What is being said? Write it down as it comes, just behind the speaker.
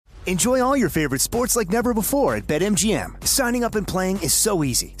Enjoy all your favorite sports like never before at BetMGM. Signing up and playing is so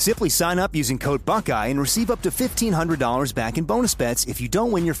easy. Simply sign up using code Buckeye and receive up to $1,500 back in bonus bets if you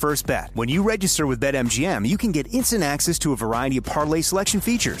don't win your first bet. When you register with BetMGM, you can get instant access to a variety of parlay selection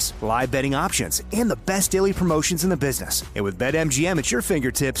features, live betting options, and the best daily promotions in the business. And with BetMGM at your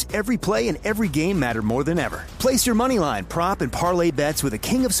fingertips, every play and every game matter more than ever. Place your moneyline, prop, and parlay bets with the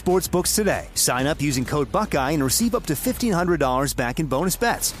king of sportsbooks today. Sign up using code Buckeye and receive up to $1,500 back in bonus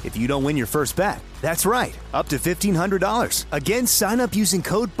bets if you don't win your first bet. That's right, up to $1,500. Again, sign up using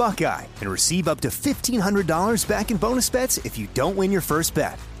code Buckeye and receive up to $1,500 back in bonus bets if you don't win your first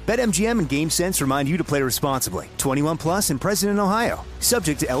bet. BetMGM and GameSense remind you to play responsibly. 21 plus and present in Ohio.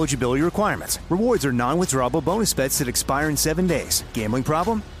 Subject to eligibility requirements. Rewards are non-withdrawable bonus bets that expire in 7 days. Gambling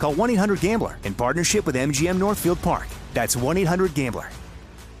problem? Call 1-800-GAMBLER in partnership with MGM Northfield Park. That's 1-800-GAMBLER.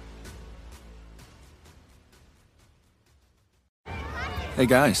 Hey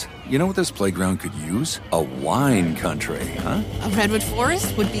guys, you know what this playground could use? A wine country, huh? A redwood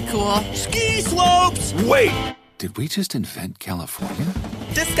forest would be cool. Ski slopes! Wait! Did we just invent California?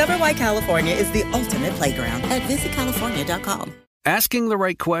 Discover why California is the ultimate playground at visitcalifornia.com. Asking the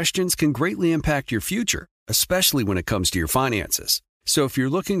right questions can greatly impact your future, especially when it comes to your finances. So if you're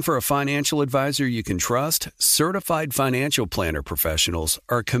looking for a financial advisor you can trust, certified financial planner professionals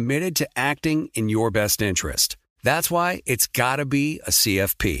are committed to acting in your best interest. That's why it's gotta be a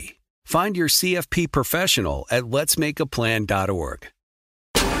CFP. Find your CFP professional at letsmakeaplan.org.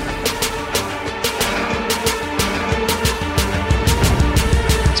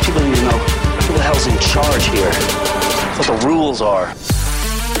 These people need to know who the hell's in charge here, what the rules are.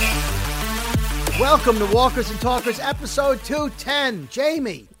 Welcome to Walkers and Talkers, episode 210.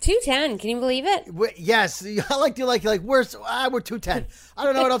 Jamie. 210, can you believe it? Yes, I like we're 210. I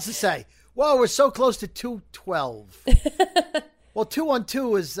don't know what else to say. Whoa, we're so close to 212. Well,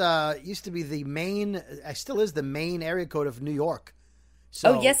 212 is used to be the main, still is the main area code of New York.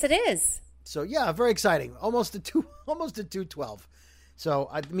 So, yes, it is. So yeah, very exciting. Almost to 212.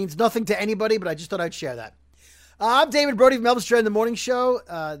 So it means nothing to anybody, but I just thought I'd share that. I'm David Brody from Elvis Duran in the Morning Show.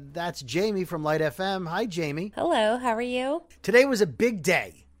 That's Jamie from Light FM. Hi, Jamie. Hello, how are you? Today was a big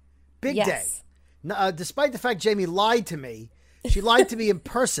day. Big day. Yes. Despite the fact Jamie lied to me, she lied to me in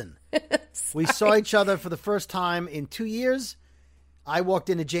person. We saw each other for the first time in 2 years. I walked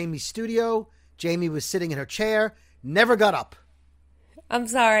into Jamie's studio. Jamie was sitting in her chair, never got up. I'm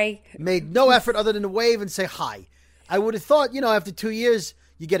sorry. Made no effort other than to wave and say hi. I would have thought, after 2 years,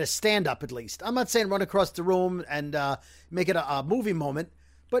 you get a stand-up at least. I'm not saying run across the room and make it a movie moment,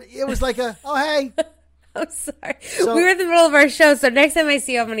 but it was like oh, hey. I'm sorry. We were in the middle of our show, so next time I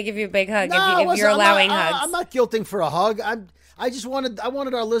see you, I'm going to give you a big hug if you're allowing hugs. I'm not guilting for a hug. I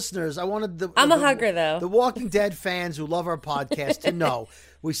wanted our listeners. I'm a hugger, though. The Walking Dead fans who love our podcast to know.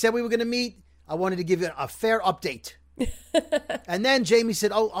 We said we were going to meet. I wanted to give you a fair update. And then Jamie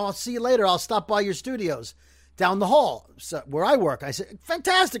said, I'll see you later. I'll stop by your studios down the hall where I work. I said,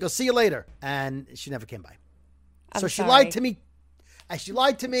 fantastic. I'll see you later. And she never came by. So she lied to me. She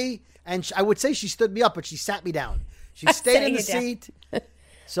lied to me. And I would say she stood me up, but she sat me down. She stayed in the seat.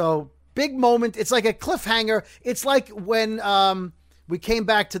 So big moment. It's like a cliffhanger. It's like when we came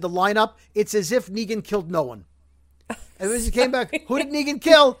back to the lineup. It's as if Negan killed no one. And as he came back, who did Negan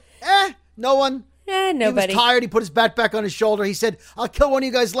kill? No one. Nobody. He was tired. He put his bat back on his shoulder. He said, I'll kill one of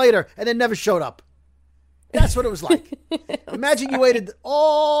you guys later. And then never showed up. That's what it was like. Imagine you waited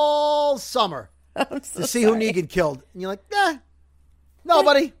all summer to see who Negan killed. And you're like,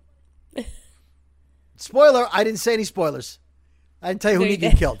 nobody. Spoiler, I didn't say any spoilers. I didn't tell you who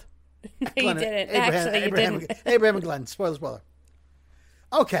Negan killed. You didn't. Abraham and Glenn. Spoiler.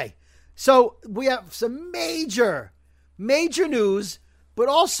 Okay. So we have some major news, but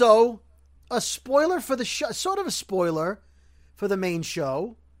also a spoiler for the show, sort of a spoiler for the main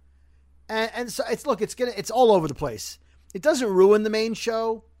show. And so it's all over the place. It doesn't ruin the main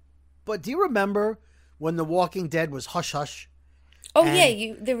show, but do you remember when The Walking Dead was hush hush? Oh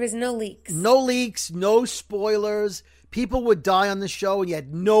yeah, there was no leaks. No leaks, no spoilers. People would die on the show and you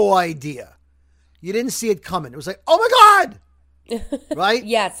had no idea. You didn't see it coming. It was like, oh my God! Right?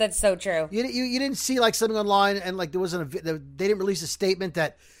 Yes, that's so true. You didn't see like something online and like they didn't release a statement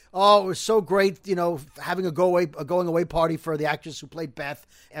that, oh, it was so great, having a going away party for the actress who played Beth,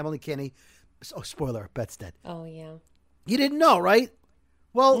 Emily Kinney. Oh, spoiler, Beth's dead. Oh, yeah. You didn't know, right?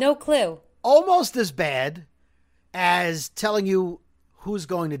 Well, no clue. Almost as bad as telling you who's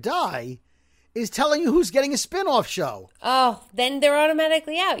going to die is telling you who's getting a spin-off show. Oh, then they're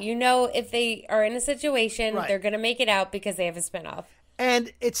automatically out. If they are in a situation, right, they're going to make it out because they have a spin-off.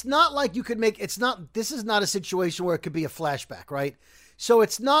 And it's not like you could this is not a situation where it could be a flashback, right? So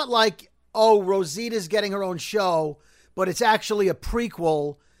it's not like, oh, Rosita's getting her own show, but it's actually a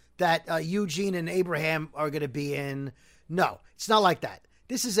prequel that Eugene and Abraham are going to be in. No, it's not like that.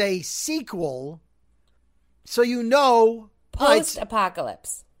 This is a sequel. So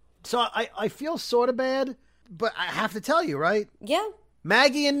post-apocalypse. So I feel sort of bad, but I have to tell you, right? Yeah.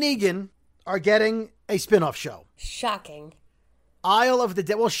 Maggie and Negan are getting a spin-off show. Shocking. Isle of the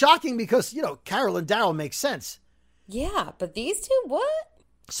Dead. Well, shocking because, Carol and Daryl makes sense. Yeah, but these two, what?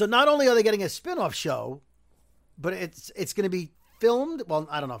 So not only are they getting a spin-off show, but it's going to be filmed. Well,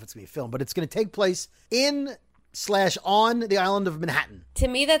 I don't know if it's going to be filmed, but it's going to take place in/on the island of Manhattan. To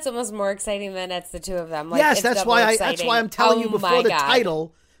me, that's almost more exciting than it's the two of them. Yes, that's why I'm telling you before the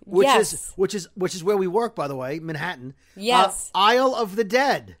title, which is where we work, by the way, Manhattan. Yes, Isle of the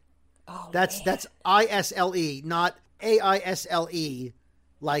Dead. Oh, that's ISLE, not AISLE,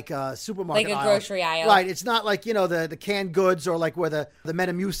 like a supermarket like a aisle. grocery aisle. Right. It's not like, the canned goods or like where the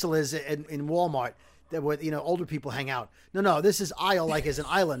Metamucil is in Walmart, that where, older people hang out. No, this is aisle like as an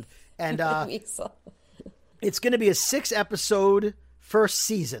island. And it's going to be a 6-episode first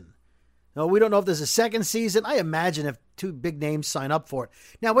season. No, we don't know if there's a second season. I imagine if 2 big names sign up for it.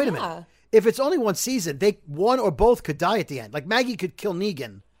 Now, wait a minute. If it's only 1 season, one or both could die at the end. Like Maggie could kill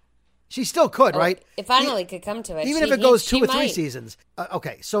Negan. She still could, right? It finally could come to it. Even if it goes 2 or 3 seasons.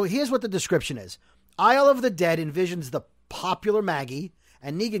 Okay, so here's what the description is. Isle of the Dead envisions the popular Maggie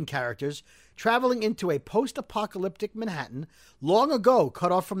and Negan characters traveling into a post-apocalyptic Manhattan long ago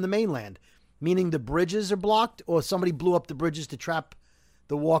cut off from the mainland, meaning the bridges are blocked or somebody blew up the bridges to trap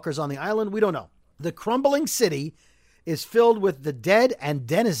the walkers on the island. We don't know. The crumbling city is filled with the dead and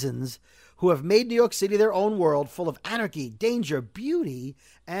denizens who have made New York City their own world full of anarchy, danger, beauty,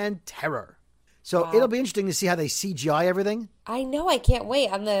 and terror. So It'll be interesting to see how they CGI everything. I know. I can't wait.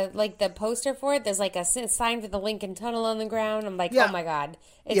 On the poster for it, there's like a sign for the Lincoln Tunnel on the ground. I'm like, oh my God.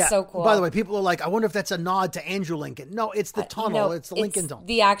 It's so cool. By the way, people are like, I wonder if that's a nod to Andrew Lincoln. No, it's the tunnel. No, it's the Lincoln Tunnel.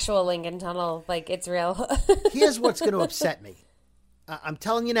 The actual Lincoln Tunnel. Like, it's real. Here's what's going to upset me. I'm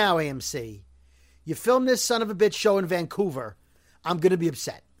telling you now, AMC. You film this son of a bitch show in Vancouver, I'm going to be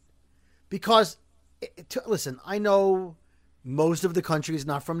upset. Because, listen, I know most of the country is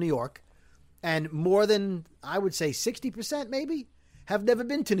not from New York. And more than, I would say, 60% maybe have never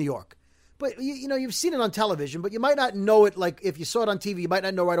been to New York. But, you've seen it on television, but you might not know it. Like, if you saw it on TV, you might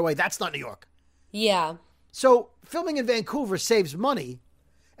not know right away. That's not New York. Yeah. So, filming in Vancouver saves money.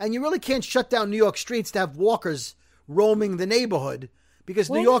 And you really can't shut down New York streets to have walkers roaming the neighborhood.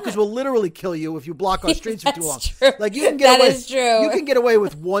 Because New Yorkers will literally kill you if you block our streets for too long. True. Like, you can get away. That is true. You can get away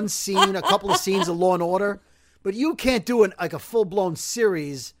with one scene, a couple of scenes of Law and Order. But you can't do a full-blown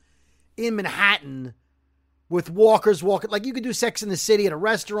series in Manhattan with walkers walking. Like, you could do Sex in the City at a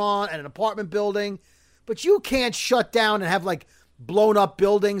restaurant and an apartment building, but you can't shut down and have like blown up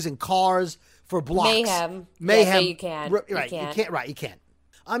buildings and cars for blocks. Mayhem. Yeah, you can't. Right. You can't.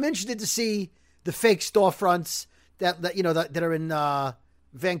 I'm interested to see the fake storefronts that are in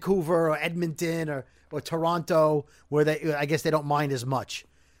Vancouver or Edmonton or Toronto, where I guess they don't mind as much.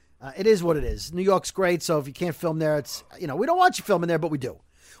 It is what it is. New York's great, so if you can't film there, it's, we don't want you filming there, but we do.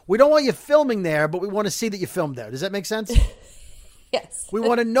 We don't want you filming there, but we want to see that you filmed there. Does that make sense? Yes. We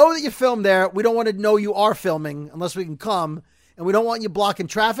want to know that you filmed there. We don't want to know you are filming unless we can come. And we don't want you blocking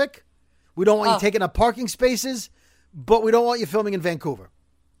traffic. We don't want you taking up parking spaces, but we don't want you filming in Vancouver.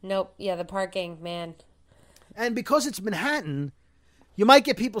 Nope. Yeah, the parking, man. And because it's Manhattan, you might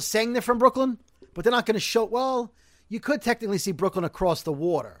get people saying they're from Brooklyn, but they're not going to show. Well, you could technically see Brooklyn across the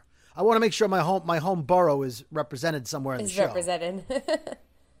water. I want to make sure my home borough is represented somewhere in the show. Is represented.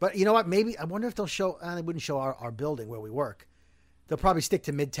 But you know what? Maybe, I wonder if they'll show, they wouldn't show our building where we work. They'll probably stick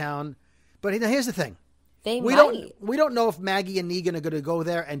to Midtown. But here's the thing. We don't know if Maggie and Negan are going to go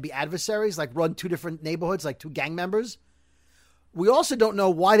there and be adversaries, like run 2 different neighborhoods, like 2 gang members. We also don't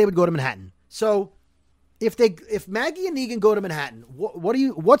know why they would go to Manhattan. So if Maggie and Negan go to Manhattan,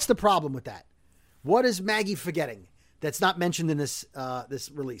 what's the problem with that? What is Maggie forgetting that's not mentioned in this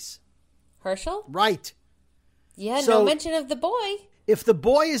release? Herschel? Right. Yeah, so, no mention of the boy. If the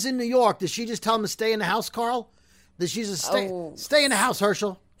boy is in New York, does she just tell him to stay in the house, Carl? Does she just stay in the house,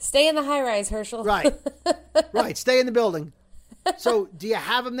 Herschel? Stay in the high-rise, Herschel. Right. Right, stay in the building. So do you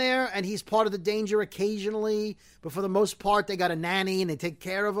have him there and he's part of the danger occasionally, but for the most part they got a nanny and they take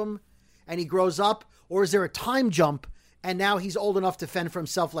care of him and he grows up? Or is there a time jump and now he's old enough to fend for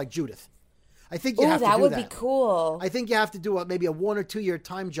himself like Judith? I think you have to do that. That would be cool. I think you have to do maybe a 1 or 2 year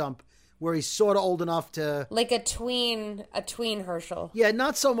time jump where he's sort of old enough to... Like a tween Herschel. Yeah,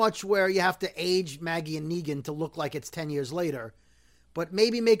 not so much where you have to age Maggie and Negan to look like it's 10 years later, but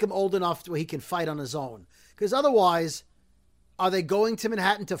maybe make him old enough where he can fight on his own. Because otherwise, Are they going to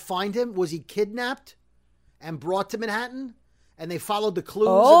Manhattan to find him? Was he kidnapped and brought to Manhattan? And they followed the clues?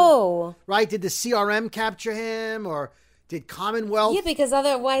 Oh. Right? Did the CRM capture him? Or did Commonwealth? Yeah, because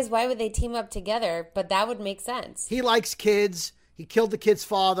otherwise, why would they team up together? But that would make sense. He likes kids. He killed the kid's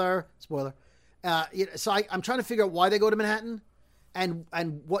father. Spoiler. So I'm trying to figure out why they go to Manhattan and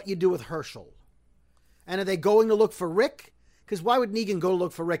what you do with Herschel. And are they going to look for Rick? Because why would Negan go to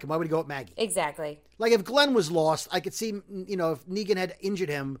look for Rick and why would he go with Maggie? Exactly. Like if Glenn was lost, I could see, if Negan had injured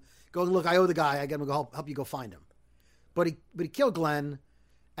him, going, look, I owe the guy. I got to go help you go find him. But he killed Glenn.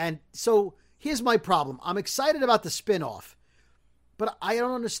 And so here's my problem. I'm excited about the spinoff, but I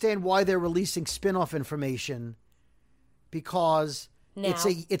don't understand why they're releasing spinoff information because now.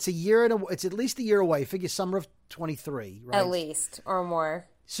 it's a year it's at least a year away. Figure summer of 23, right? At least, or more.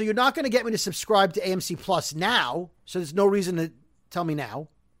 So you're not going to get me to subscribe to AMC Plus now, so there's no reason to tell me now.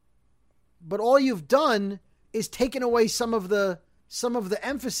 But all you've done is taken away some of the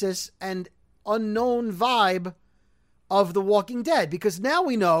emphasis and unknown vibe of The Walking Dead, because now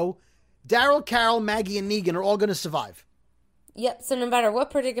we know Daryl, Carol, Maggie, and Negan are all going to survive. Yep, so no matter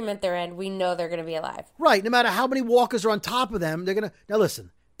what predicament they're in, we know they're going to be alive. Right, no matter how many walkers are on top of them, they're going to... Now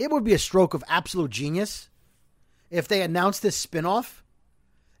listen, it would be a stroke of absolute genius if they announced this spinoff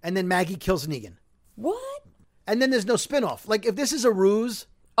and then Maggie kills Negan. What? And then there's no spinoff. Like, if this is a ruse...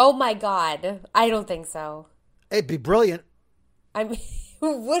 Oh my God, I don't think so. It'd be brilliant. I mean,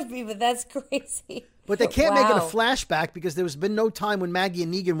 it would be, but that's crazy. But they can't make it a flashback because there's been no time when Maggie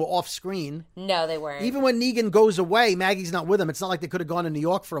and Negan were off screen. No, they weren't. Even when Negan goes away, Maggie's not with him. It's not like they could have gone to New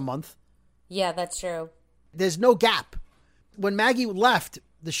York for a month. Yeah, that's true. There's no gap. When Maggie left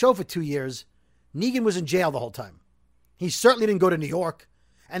the show for 2 years, Negan was in jail the whole time. He certainly didn't go to New York.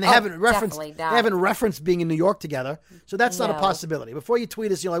 And they haven't referenced being in New York together. So that's not a possibility. Before you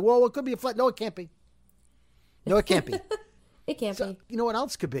tweet us, you're like, well, it could be a flat. No, it can't be. No, it can't be. It can't be. You know what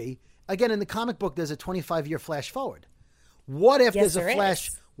else could be? Again, in the comic book, there's a 25-year flash forward. What if there's a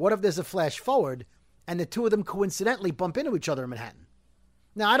flash? What if there's a flash forward, and the two of them coincidentally bump into each other in Manhattan?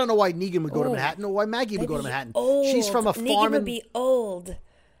 Now, I don't know why Negan would go to Manhattan or why Maggie would go to Manhattan. Old. She's from a farm. Negan would be old.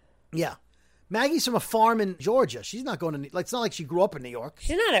 Yeah, Maggie's from a farm in Georgia. She's not going to. Like, it's not like she grew up in New York.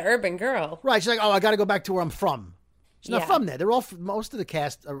 She's not an urban girl, right? She's like, oh, I got to go back to where I'm from. She's not from there. They're all most of the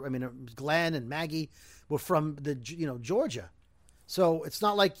cast. I mean, Glenn and Maggie were from the Georgia. So it's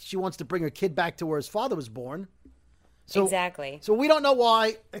not like she wants to bring her kid back to where his father was born. So, exactly. So we don't know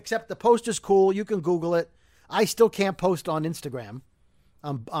why, except the poster's cool. You can Google it. I still can't post on Instagram.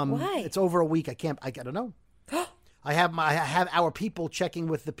 Why? It's over a week. I can't. I don't know. I have our people checking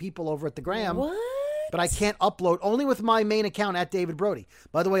with the people over at the Gram. What? But I can't upload, only with my main account at David Brody.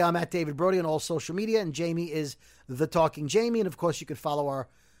 By the way, I'm at David Brody on all social media, and Jamie is The Talking Jamie. And of course, you can follow our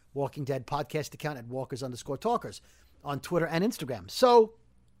Walking Dead podcast account at Walkers_Talkers on Twitter and Instagram. So,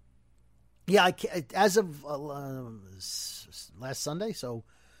 yeah, as of last Sunday, so...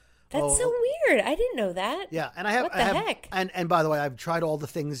 That's so weird. I didn't know that. Yeah, and I have... What the heck? And by the way, I've tried all the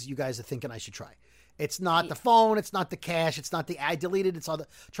things you guys are thinking I should try. It's not the phone. It's not the cache. It's not I deleted. It's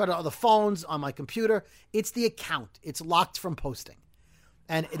tried all the phones on my computer. It's the account. It's locked from posting.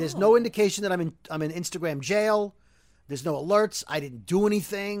 And there's no indication that I'm in Instagram jail. There's no alerts. I didn't do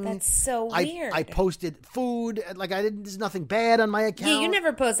anything. That's so weird. I posted food. Like there's nothing bad on my account. Yeah, you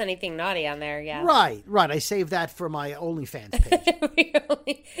never post anything naughty on there, yeah. Right. I saved that for my OnlyFans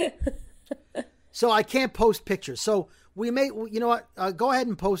page. So I can't post pictures. So we may, you know what? Go ahead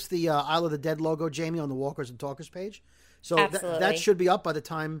and post the Isle of the Dead logo, Jamie, on the Walkers and Talkers page. So that should be up by the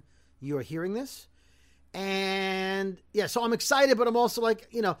time you are hearing this. And yeah, so I'm excited, but I'm also like,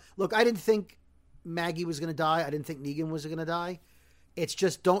 look, I didn't think Maggie was going to die. I didn't think Negan was going to die. It's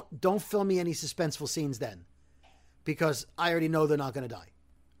just don't film me any suspenseful scenes then, because I already know they're not going to die.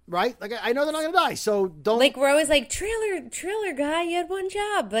 Right? Like, I know they're not going to die, so don't... Like, we're always like, trailer guy, you had one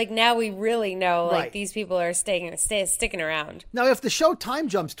job. Like, now we really know, like, these people are sticking around. Now, if the show time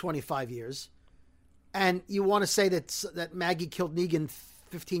jumps 25 years, and you want to say that Maggie killed Negan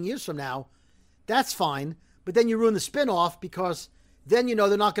 15 years from now, that's fine, but then you ruin the spinoff, because then you know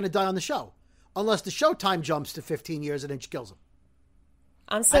they're not going to die on the show. Unless the show time jumps to 15 years and then she kills him.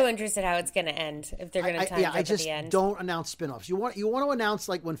 I'm so interested how it's going to end, if they're going to time jump at the end. I just don't announce spinoffs. You want to announce,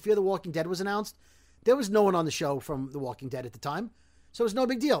 like when Fear the Walking Dead was announced, there was no one on the show from The Walking Dead at the time. So it was no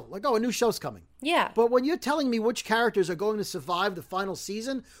big deal. Like, oh, a new show's coming. Yeah. But when you're telling me which characters are going to survive the final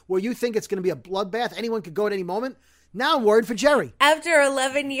season, where you think it's going to be a bloodbath, anyone could go at any moment, now I'm worried for Jerry. After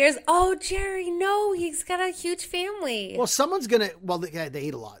 11 years, oh, Jerry, no, he's got a huge family. Well, someone's going to, they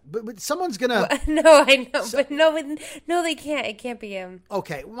eat a lot, but someone's going to. No, I know, but no, they can't. It can't be him.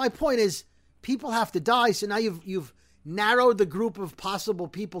 Okay, well, my point is, people have to die, so now you've narrowed the group of possible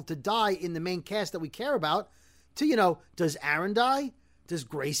people to die in the main cast that we care about to, does Aaron die? Does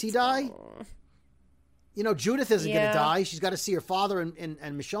Gracie die? Judith isn't going to die. She's got to see her father and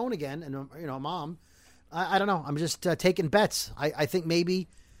Michonne again and, mom. I don't know. I'm just taking bets. I think maybe,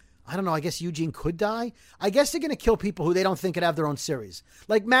 I don't know. I guess Eugene could die. I guess they're going to kill people who they don't think could have their own series.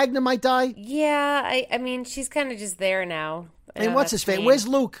 Like Magna might die. Yeah. I mean, she's kind of just there now. And what's his face? Where's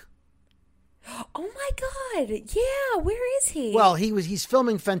Luke? Oh my God! Yeah, where is he? Well, he's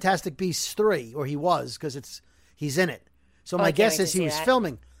filming Fantastic Beasts 3, or he was, because he's in it. So my guess is he was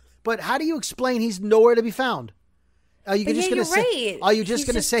filming. But how do you explain he's nowhere to be found? Are you just going to say? Are you just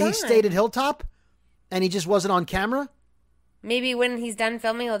going to say he stayed at Hilltop, and he just wasn't on camera? Maybe when he's done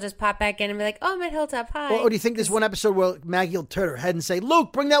filming, he'll just pop back in and be like, "Oh, I'm at Hilltop. Hi." Or do you think there's one episode where Maggie will turn her head and say,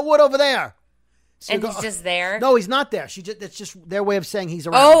 "Luke, bring that wood over there"? So and he's just there? No, he's not there. That's just their way of saying he's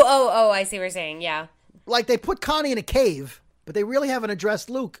around. Oh, I see what you're saying, yeah. Like they put Connie in a cave, but they really haven't addressed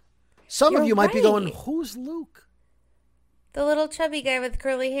Luke. Some of you might be going, who's Luke? The little chubby guy with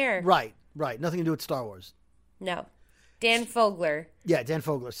curly hair. Right. Nothing to do with Star Wars. No. Dan Fogler. Yeah, Dan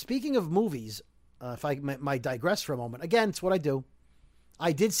Fogler. Speaking of movies, if I might digress for a moment. Again, it's what I do.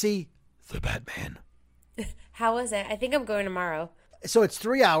 I did see The Batman. How was it? I think I'm going tomorrow. So it's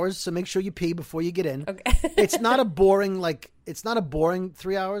 3 hours, so make sure you pee before you get in. Okay. It's not a boring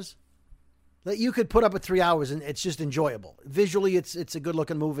 3 hours. Like you could put up at 3 hours and it's just enjoyable. Visually, it's a good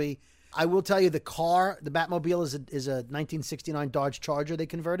looking movie. I will tell you the Batmobile is a 1969 Dodge Charger they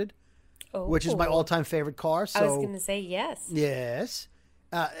converted, which is my all-time favorite car. So, I was going to say yes. Yes.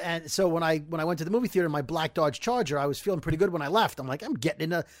 And so when I went to the movie theater in my black Dodge Charger, I was feeling pretty good when I left. I'm like, I'm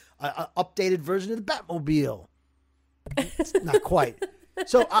getting in a updated version of the Batmobile. It's not quite.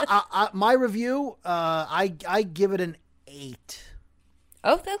 So my review, I give it an 8.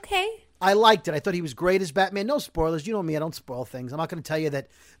 Oh, okay. I liked it. I thought he was great as Batman. No spoilers. You know me. I don't spoil things. I'm not going to tell you that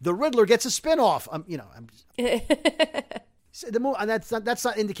the Riddler gets a spinoff. And that's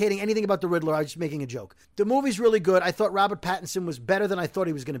not indicating anything about the Riddler. I was just making a joke. The movie's really good. I thought Robert Pattinson was better than I thought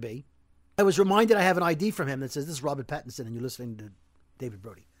he was going to be. I was reminded I have an ID from him that says, "This is Robert Pattinson," and you're listening to David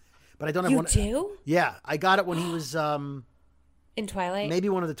Brody. But I don't have one. You do? Yeah, I got it when he was in Twilight. Maybe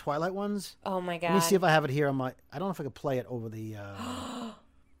one of the Twilight ones. Oh my God! Let me see if I have it here on my. I don't know if I could play it over the.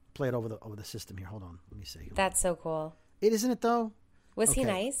 Play it over the system here. Hold on. Let me see. That's so cool. Isn't it though? Was he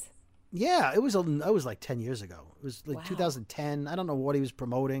nice? Yeah, it was like 10 years ago. It was like 2010. I don't know what he was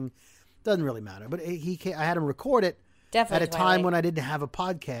promoting. Doesn't really matter. But I had him record it Definitely at a time when I didn't have a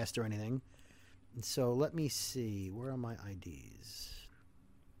podcast or anything. And so let me see. Where are my IDs?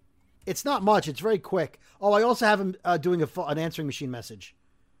 It's not much. It's very quick. Oh, I also have him doing an answering machine message.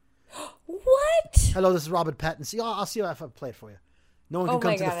 What? Hello, this is Robert Pattinson. I'll see if I play it for you. No one can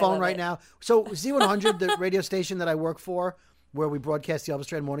come to the phone right now. So Z100, the radio station that I work for, where we broadcast the Elvis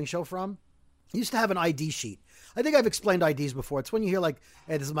Duran Morning Show from, used to have an ID sheet. I think I've explained IDs before. It's when you hear like,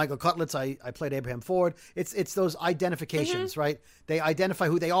 "Hey, this is Michael Cutlitz. I played Abraham Ford." It's those identifications, right? They identify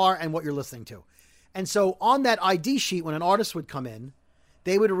who they are and what you're listening to. And so on that ID sheet, when an artist would come in,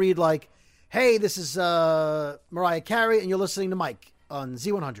 they would read like, "Hey, this is Mariah Carey, and you're listening to Mike on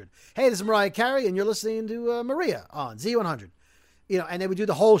Z100. Hey, this is Mariah Carey, and you're listening to Maria on Z100." And they would do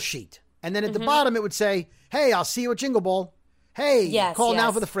the whole sheet. And then at the bottom, it would say, "Hey, I'll see you at Jingle Ball. Hey, call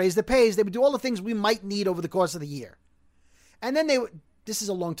now for the phrase that pays." They would do all the things we might need over the course of the year. And then this is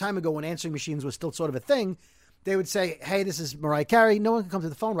a long time ago when answering machines was still sort of a thing. They would say, "Hey, this is Mariah Carey. No one can come to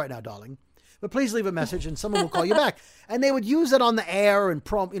the phone right now, darling. But please leave a message and someone will call you back." And they would use it on the air and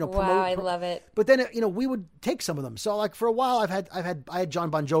promote. Wow, I love it. But then, we would take some of them. So like for a while, I had John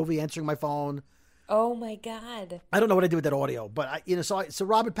Bon Jovi answering my phone. Oh my God! I don't know what I did with that audio, but so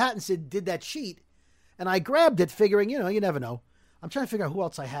Robert Pattinson did that sheet, and I grabbed it, figuring you never know. I'm trying to figure out who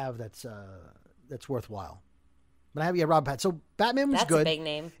else I have that's worthwhile. But I have Robert Pattinson. So Batman was good. That's a big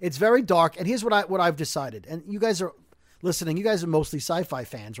name. It's very dark, and here's what I've decided. And you guys are listening. You guys are mostly sci-fi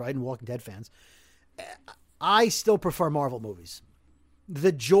fans, right, and Walking Dead fans. I still prefer Marvel movies.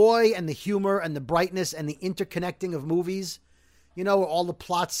 The joy and the humor and the brightness and the interconnecting of movies. All the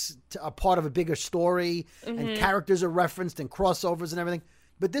plots are part of a bigger story and characters are referenced and crossovers and everything.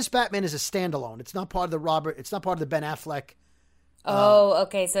 But this Batman is a standalone. It's not part of it's not part of the Ben Affleck.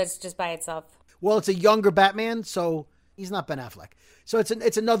 Okay. So it's just by itself. Well, it's a younger Batman, so he's not Ben Affleck. So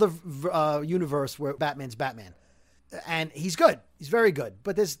it's another universe where Batman's Batman. And he's good. He's very good.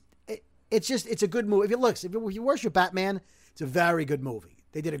 But it's a good movie. If you worship Batman, it's a very good movie.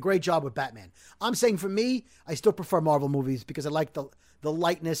 They did a great job with Batman. I'm saying for me, I still prefer Marvel movies because I like the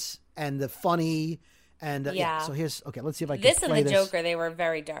lightness and the funny. And so let's see if I can play this. This and the Joker, they were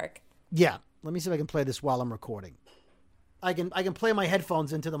very dark. Yeah. Let me see if I can play this while I'm recording. I can play my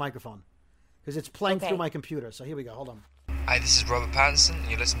headphones into the microphone because it's playing through my computer. So here we go. Hold on. Hi, this is Robert Pattinson, and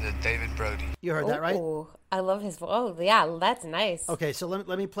you're listening to David Brody. You heard that, right? Oh, I love his voice. Oh, yeah, that's nice. Okay, so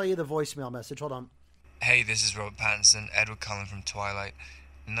let me play you the voicemail message. Hold on. Hey, this is Robert Pattinson, Edward Cullen from Twilight.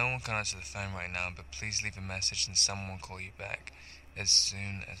 No one can answer the phone right now, but please leave a message and someone will call you back as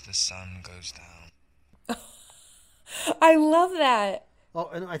soon as the sun goes down. I love that. Oh,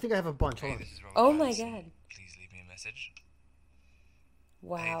 and I think I have a bunch. Hey, this is Robert Oh Pattinson. my God. Please leave me a message.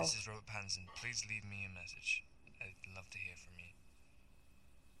 Wow. Hey, this is Robert Pattinson. Please leave me a message. I'd love to hear from you.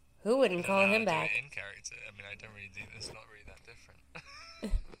 Who wouldn't call him I back? do it in character. I mean, I don't really do this. It's not really that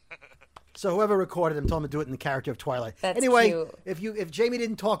different. So whoever recorded him told him to do it in the character of Twilight. That's anyway, cute. if Jamie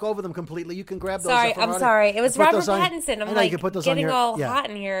didn't talk over them completely, you can grab those. Sorry, I'm sorry. It was Robert Pattinson. I'm like getting all yeah. hot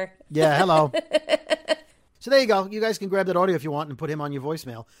in here. Yeah, hello. So there you go. You guys can grab that audio if you want and put him on your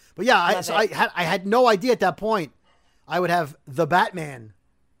voicemail. But yeah, I had no idea at that point I would have the Batman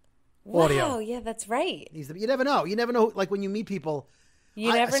audio. Wow, yeah, that's right. You never know. You never know. Like when you meet people,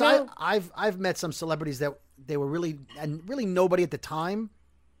 you never know. I've met some celebrities that they were really nobody at the time,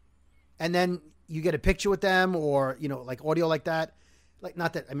 and then you get a picture with them or like audio like that. Like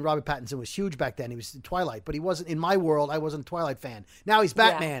not that I mean Robert Pattinson was huge back then. He was in Twilight, but he wasn't in my world. I wasn't a Twilight fan. Now he's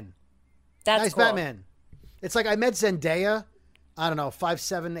Batman. Yeah. That's cool. Batman. It's like I met Zendaya, I don't know, 5,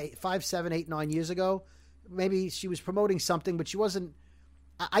 7, 8, 9 years ago. Maybe she was promoting something, but she wasn't.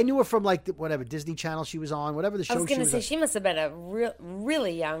 I knew her from like whatever Disney Channel she was on, whatever the show. I was going to say she must have been a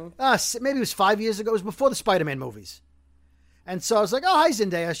really young. Maybe it was 5 years ago. It was before the Spider-Man movies, and so I was like, "Oh, hi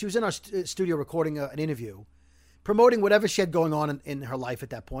Zendaya." She was in our studio recording an interview, promoting whatever she had going on in her life at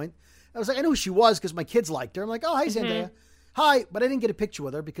that point. I was like, I knew who she was because my kids liked her. I'm like, "Oh, hi Zendaya." Hi, but I didn't get a picture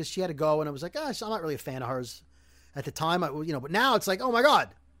with her because she had to go, and I was like, I'm not really a fan of hers at the time. But now it's like, oh my God,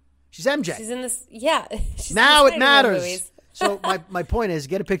 she's MJ. She's in this, yeah. Now it matters. So my point is,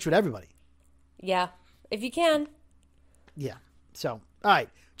 get a picture with everybody. Yeah, if you can. Yeah. So, all right,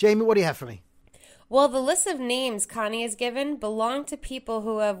 Jamie, what do you have for me? Well, the list of names Connie has given belong to people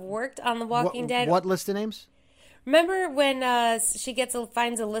who have worked on The Walking Dead. What list of names? Remember when she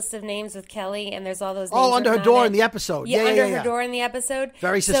finds a list of names with Kelly and there's all those names? Oh, under her door in the episode. Yeah, under her door in the episode.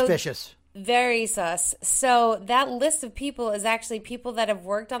 Very suspicious. Very sus. So that list of people is actually people that have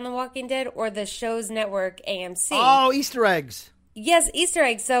worked on The Walking Dead or the show's network, AMC. Oh, Easter eggs. Yes, Easter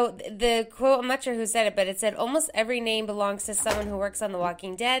eggs. So the quote, I'm not sure who said it, but it said, almost every name belongs to someone who works on The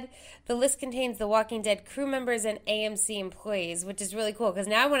Walking Dead. The list contains The Walking Dead crew members and AMC employees, which is really cool because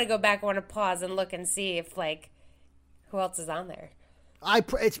now I want to go back, I want to pause and look and see if who else is on there?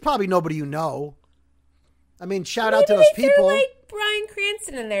 It's probably nobody you know. I mean, shout out to those people. Maybe like Bryan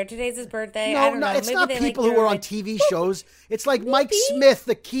Cranston in there. Today's his birthday. No, I don't know. It's maybe not people who are on TV shows. It's like Mike Smith,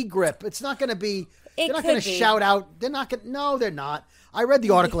 the Key Grip. It's not going to be. They're not going to shout out. They're not going. No, they're not. I read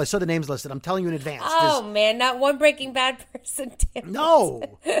the article. I saw the names listed. I'm telling you in advance. Oh man, not one Breaking Bad person.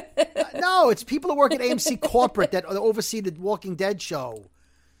 No, no. It's people who work at AMC corporate that oversee the Walking Dead show.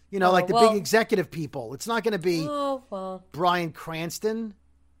 Like the big executive people. It's not going to be Bryan Cranston.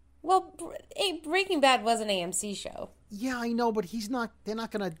 Well, Breaking Bad was an AMC show. Yeah, I know, but he's not. They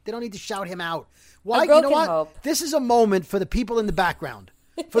don't need to shout him out. Why? You know what? Hope. This is a moment for the people in the background,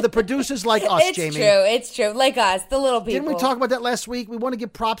 for the producers like us, Jamie. It's true. Like us, the little people. Didn't we talk about that last week? We want to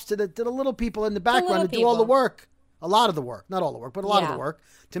give props to the little people in the background who do all the work. A lot of the work, not all the work, but a lot of the work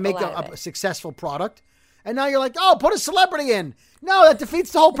to make a successful product. And now you're like, oh, put a celebrity in. No, that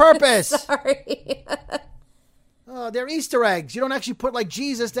defeats the whole purpose. Sorry. Oh, they're Easter eggs. You don't actually put like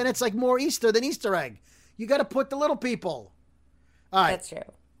Jesus, then it's like more Easter than Easter egg. You got to put the little people. All right. That's true.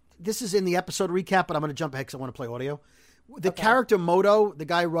 This is in the episode recap, but I'm going to jump ahead because I want to play audio. The character Moto, the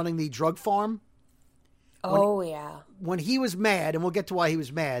guy running the drug farm. When he was mad, and we'll get to why he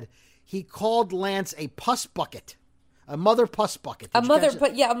was mad, he called Lance a puss bucket. A mother puss bucket. I'm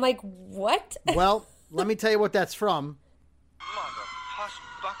like, what? Well, let me tell you what that's from. Mother puss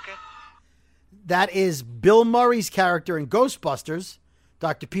bucket. That is Bill Murray's character in Ghostbusters,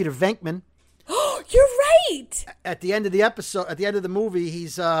 Dr. Peter Venkman. Oh, you're right. At the end of the episode, at the end of the movie,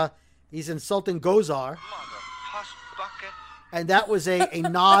 he's insulting Gozar. Mother puss bucket. And that was a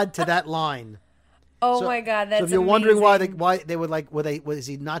nod to that line. Oh my God, that's so if you're amazing. wondering why they would was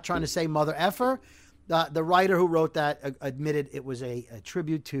he not trying to say mother effer? The writer who wrote that admitted it was a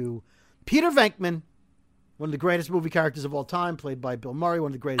tribute to Peter Venkman, one of the greatest movie characters of all time, played by Bill Murray, one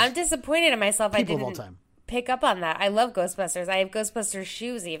of the greatest. I'm disappointed in myself. I didn't of all time. Pick up on that. I love Ghostbusters. I have Ghostbusters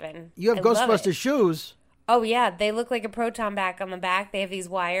shoes even. You have Ghostbusters shoes? Oh, yeah. They look like a proton pack on the back. They have these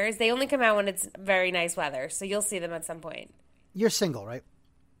wires. They only come out when it's very nice weather, so you'll see them at some point. You're single, right?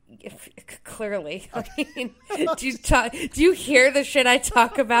 Clearly. I mean, do you hear the shit I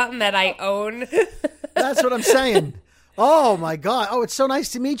talk about and that I own? That's what I'm saying. Oh, my God. Oh, it's so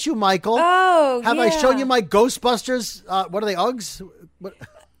nice to meet you, Michael. Oh, Have I shown you my Ghostbusters? What are they, Uggs? What?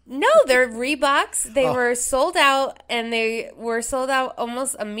 No, they're Reeboks. They were sold out, and they were sold out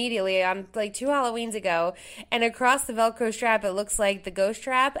almost immediately on like 2 Halloweens ago. And across the Velcro strap, it looks like the ghost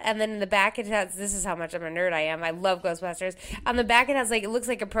trap. And then in the back, it has, this is how much of a nerd I am. I love Ghostbusters. On the back, it looks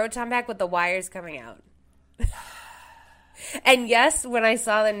like a proton pack with the wires coming out. And yes, when I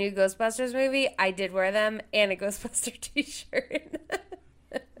saw the new Ghostbusters movie, I did wear them and a Ghostbuster t-shirt.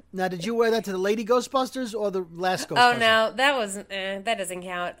 Now, did you wear that to the Lady Ghostbusters or the last Ghostbusters? Oh, no, that doesn't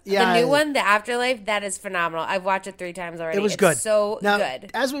count. Yeah, the new one, The Afterlife, that is phenomenal. I've watched it 3 times already. It was good. So now,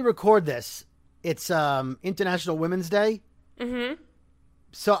 good. As we record this, it's International Women's Day. Mm-hmm.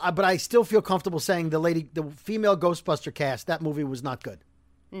 So, but I still feel comfortable saying the female Ghostbuster cast, that movie was not good.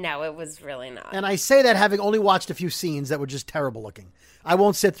 No, it was really not. And I say that having only watched a few scenes that were just terrible looking. I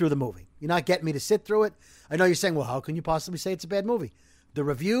won't sit through the movie. You're not getting me to sit through it. I know you're saying, well, how can you possibly say it's a bad movie? The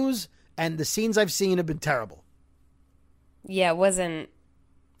reviews and the scenes I've seen have been terrible. Yeah, it wasn't.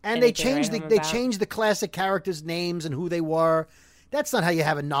 And they changed the classic characters' names and who they were. That's not how you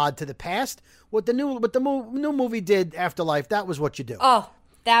have a nod to the past. What the new movie did, Afterlife, that was what you do. Oh,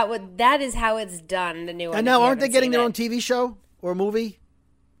 that is how it's done. The new one. And now aren't they getting their own TV show or movie?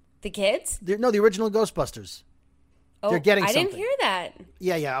 The kids? No, the original Ghostbusters. Oh, they're getting something. I didn't hear that.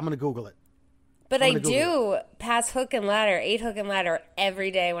 Yeah, I'm going to Google it. But I do pass Hook and Ladder, 8 Hook and Ladder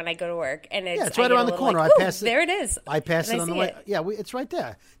every day when I go to work, and it's right around the corner. Like, I pass it. There it is. I pass it on the way. It. Yeah, it's right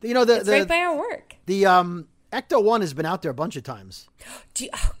there. You know, it's right by our work. The Ecto-1 has been out there a bunch of times.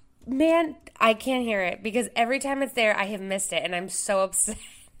 Man, I can't hear it because every time it's there, I have missed it, and I'm so upset.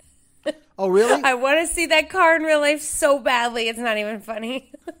 Oh, really? I want to see that car in real life so badly. It's not even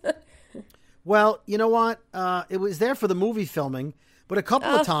funny. Well, you know what? It was there for the movie filming, but a couple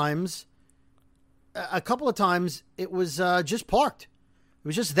of times it was just parked. It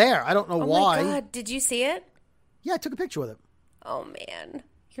was just there. I don't know why. Oh my God! Did you see it? Yeah, I took a picture with it. Oh man,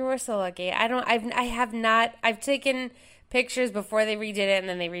 you were so lucky. I have not. I've taken pictures before they redid it, and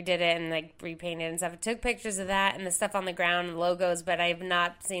then they redid it and like repainted and stuff. I took pictures of that and the stuff on the ground and logos, but I have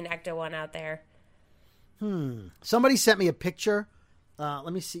not seen Ecto-1 out there. Somebody sent me a picture.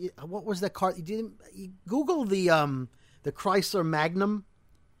 Let me see. What was that car? You Google the Chrysler Magnum.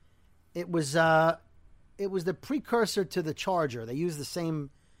 It was the precursor to the Charger. They used the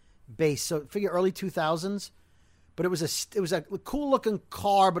same base. So figure early 2000s, but it was a cool looking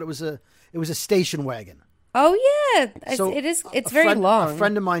car, but it was a station wagon. Oh yeah, so it is. It's very long. A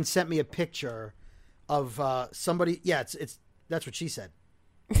friend of mine sent me a picture of somebody. Yeah, it's that's what she said.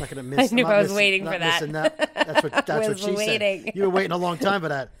 I'm not going to miss. I knew I was waiting for that. That's what she said. You were waiting a long time for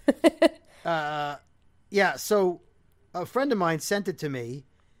that. Yeah. So a friend of mine sent it to me,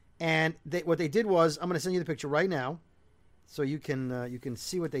 and what they did was, I'm going to send you the picture right now, so you can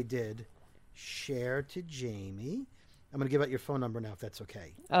see what they did. Share to Jamie. I'm going to give out your phone number now, if that's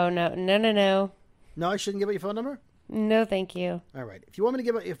okay. Oh no. No, I shouldn't give out your phone number. No, thank you. All right. If you want me to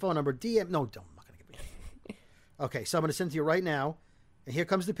give out your phone number, DM. No, don't. I'm not going to give it. Okay, so I'm going to send it to you right now. And here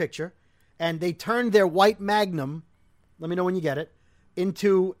comes the picture. And they turned their white Magnum, let me know when you get it,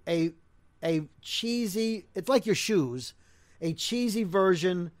 into a cheesy, it's like your shoes, a cheesy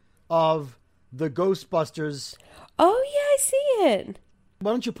version of the Ghostbusters. Oh, yeah, I see it.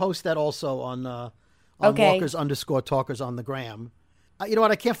 Why don't you post that also on okay. Walkers_Talkers on the gram. You know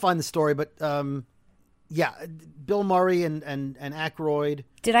what? I can't find the story, but yeah, Bill Murray and Aykroyd.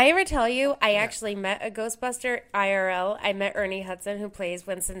 Did I ever tell you I actually met a Ghostbuster IRL? I met Ernie Hudson, who plays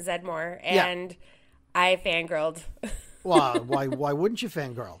Winston Zeddemore, and I fangirled. Why wouldn't you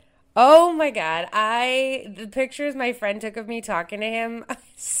fangirl? Oh my God. The pictures my friend took of me talking to him, I'm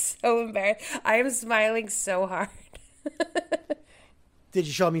so embarrassed. I am smiling so hard. Did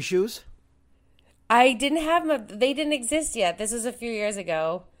you show me shoes? I didn't have them. They didn't exist yet. This was a few years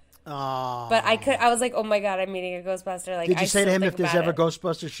ago. But I was like, oh my God, I'm meeting a Ghostbuster. Like, did you say to him, if there's ever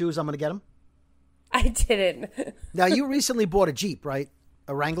Ghostbuster shoes, I'm going to get them? I didn't. Now, you recently bought a Jeep, right?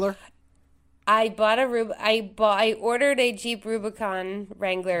 A Wrangler? I ordered a Jeep Rubicon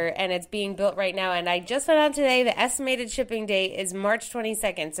Wrangler, and it's being built right now. And I just went on today. The estimated shipping date is March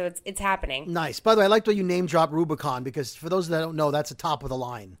 22nd, so it's happening. Nice. By the way, I liked when you name drop Rubicon, because for those that don't know, that's a top of the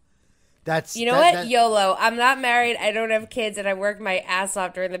line. YOLO. I'm not married. I don't have kids, and I worked my ass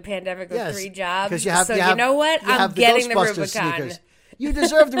off during the pandemic with 3 jobs. You know what? I'm getting the Rubicon. Sneakers. You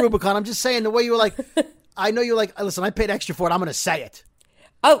deserve the Rubicon. I'm just saying, the way you were like, I know you're like, listen, I paid extra for it. I'm going to say it.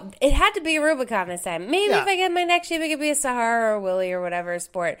 Oh, it had to be a Rubicon this time. Maybe Yeah. if I get my next shape, it could be a Sahara or Willie or whatever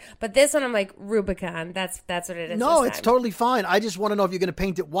sport. But this one, I'm like, Rubicon. That's what it is. No, this it's time. totally fine. I just want to know if you're going to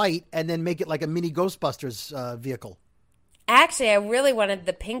paint it white and then make it like a mini Ghostbusters vehicle. Actually, I really wanted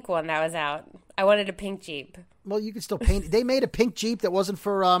the pink one that was out. I wanted a pink Jeep. Well, you can still paint it. They made a pink Jeep that wasn't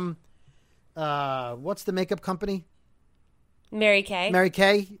for, what's the makeup company? Mary Kay. Mary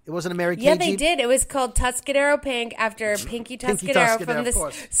Kay? It wasn't a Mary Kay Yeah, they Jeep? did. It was called Tuscadero Pink after Pinky Tuscadero Tuscadero, from of the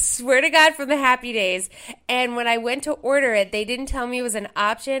course. swear to God from the Happy Days. And when I went to order it, they didn't tell me it was an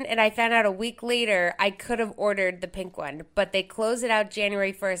option, and I found out a week later I could have ordered the pink one, but they closed it out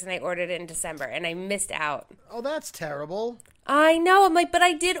January 1st, and I ordered it in December, and I missed out. Oh, that's terrible. I know. I'm like, but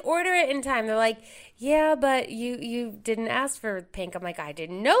I did order it in time. They're like, yeah, but you didn't ask for pink. I'm like, I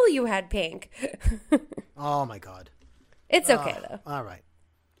didn't know you had pink. Oh, my God. It's okay, though. All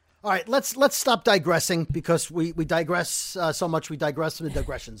right. Let's stop digressing because we digress so much. We digress from the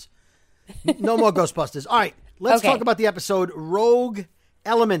digressions. No more Ghostbusters. All right. Let's talk about the episode Rogue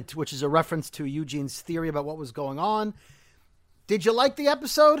Element, which is a reference to Eugene's theory about what was going on. Did you like the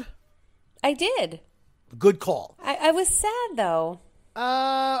episode? I did. Good call. I was sad, though.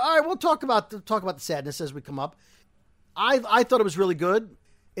 All right. We'll talk about the sadness as we come up. I thought it was really good.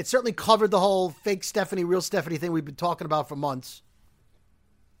 It certainly covered the whole fake Stephanie, real Stephanie thing we've been talking about for months.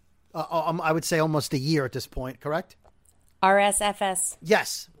 I would say almost a year at this point, correct? RSFS.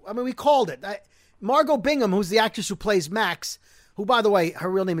 Yes. I mean, we called it. Margot Bingham, who's the actress who plays Max, who, by the way, her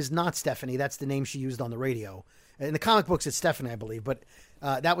real name is not Stephanie. That's the name she used on the radio. In the comic books, it's Stephanie, I believe. But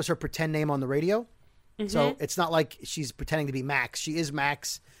that was her pretend name on the radio. Mm-hmm. So it's not like she's pretending to be Max. She is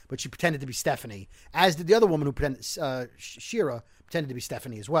Max, but she pretended to be Stephanie, as did the other woman who pretended, Shira, pretended to be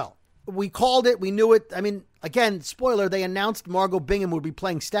Stephanie as well. We called it. We knew it. I mean, again, spoiler, they announced Margot Bingham would be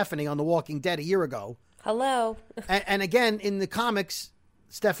playing Stephanie on The Walking Dead a year ago. Hello. and again, in the comics,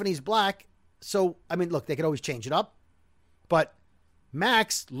 Stephanie's black. So, I mean, look, they could always change it up. But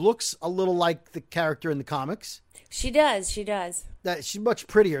Max looks a little like the character in the comics. She does. She does. She's much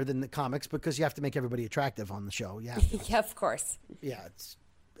prettier than the comics because you have to make everybody attractive on the show. Yeah. Yeah, of course. Yeah.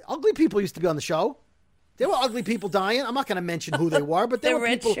 Ugly people used to be on the show. There were ugly people dying. I'm not going to mention who they were, but there were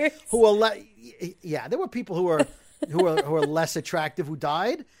people who were there were people who were less attractive who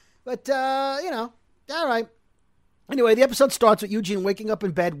died. But all right. Anyway, the episode starts with Eugene waking up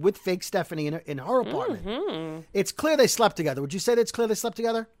in bed with fake Stephanie in her apartment. Mm-hmm. It's clear they slept together. Would you say that it's clear they slept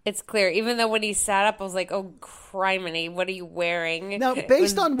together? It's clear. Even though when he sat up, I was like, "Oh, criminy, what are you wearing?" Now,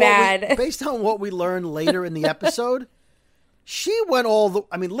 based on what we learned later in the episode. She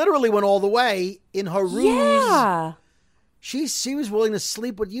literally went all the way in her ruse. Yeah. She was willing to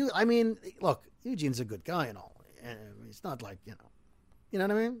sleep with you. I mean, look, Eugene's a good guy and all. It's not like, you know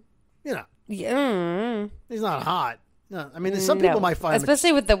what I mean? Yeah. He's not hot. No, I mean, some people might find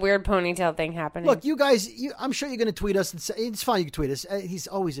especially with the weird ponytail thing happening. Look, you guys, I'm sure you're going to tweet us and say, it's fine, you can tweet us. He's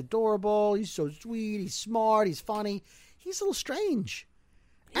always adorable. He's so sweet. He's smart. He's funny. He's a little strange.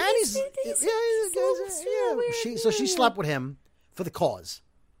 And he's weird. So she slept with him for the cause.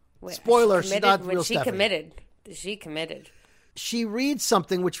 Spoiler, she's not real Stephanie. She committed. She reads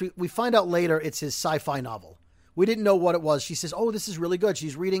something, which we find out later it's his sci-fi novel. We didn't know what it was. She says, oh, this is really good.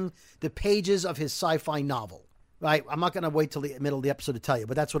 She's reading the pages of his sci-fi novel. Right? I'm not going to wait till the middle of the episode to tell you,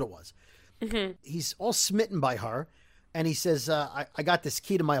 but that's what it was. Mm-hmm. He's all smitten by her, and he says, I got this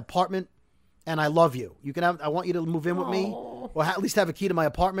key to my apartment, and I love you. I want you to move in with me, or at least have a key to my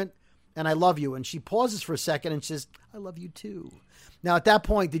apartment, and I love you. And she pauses for a second and says, I love you too. Now, at that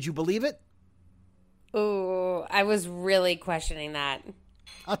point, did you believe it? Oh, I was really questioning that.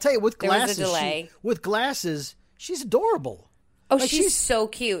 I'll tell you, with glasses, there was a delay. She's adorable. Oh, she's so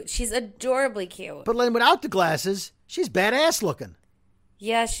cute. She's adorably cute. But then without the glasses, she's badass looking.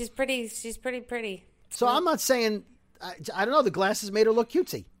 Yeah, she's pretty. She's pretty. So I'm not saying, I don't know, the glasses made her look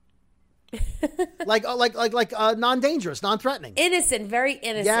cutesy. like non-dangerous, non-threatening. Innocent, very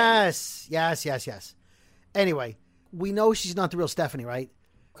innocent. Yes. Anyway, we know she's not the real Stephanie, right?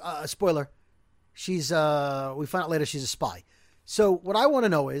 Spoiler. We find out later she's a spy. So what I want to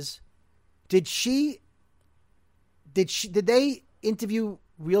know is, did they interview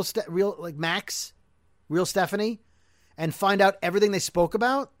real Max, real Stephanie, and find out everything they spoke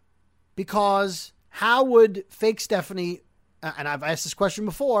about? Because how would fake Stephanie, and I've asked this question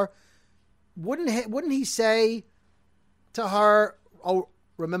before, wouldn't he say to her, oh,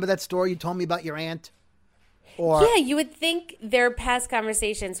 remember that story you told me about your aunt? Or, yeah, you would think their past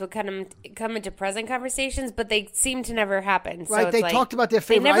conversations would come into present conversations, but they seem to never happen. Right, so they talked about their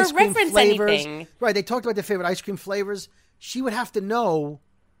favorite ice cream flavors. Anything. Right, they talked about their favorite ice cream flavors. She would have to know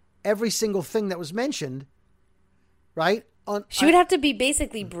every single thing that was mentioned, right? She would have to be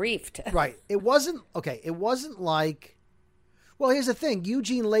basically briefed. Right. It wasn't like, well, here's the thing.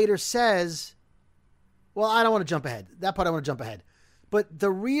 Eugene later says, well, I don't want to jump ahead. That part I want to jump ahead. But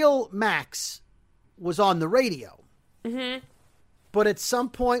the real Max was on the radio. Mm-hmm. But at some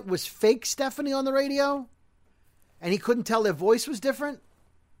point was fake Stephanie on the radio? And he couldn't tell their voice was different?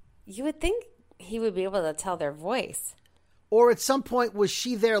 You would think he would be able to tell their voice. Or at some point was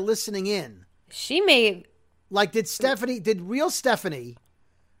she there listening in? She may... Like, did real Stephanie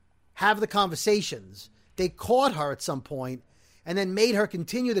have the conversations? They caught her at some point and then made her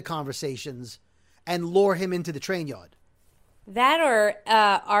continue the conversations and lure him into the train yard. That or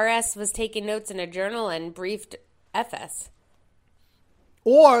RS was taking notes in a journal and briefed FS.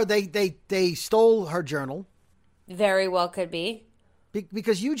 Or they stole her journal. Very well could be.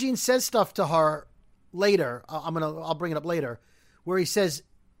 Because Eugene says stuff to her later. I'll bring it up later, where he says,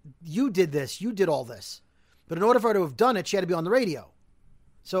 "You did this. You did all this." But in order for her to have done it, she had to be on the radio.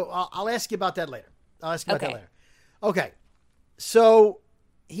 So I'll ask you about that later. Okay. So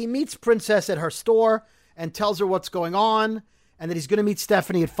he meets Princess at her store and tells her what's going on and that he's going to meet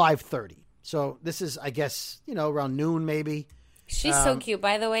Stephanie at 5:30. So this is, I guess, around noon maybe. She's so cute,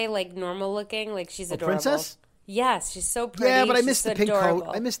 by the way, like normal looking. Like she's adorable. Princess? Yes, she's so pretty. Yeah, but I missed the pink coat.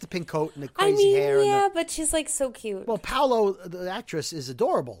 I missed the pink coat and the crazy hair. Yeah, but she's like so cute. Well, Paolo, the actress, is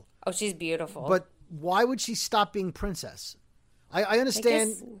adorable. Oh, she's beautiful. But why would she stop being Princess? I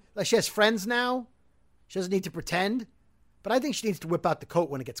understand like she has friends now. She doesn't need to pretend. But I think she needs to whip out the coat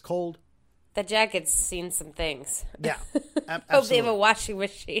when it gets cold. The jacket's seen some things. Yeah. Hope they have a washing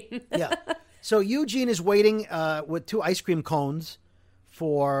machine. Yeah. So Eugene is waiting with 2 ice cream cones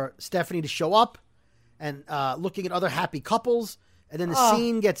for Stephanie to show up and looking at other happy couples. And then the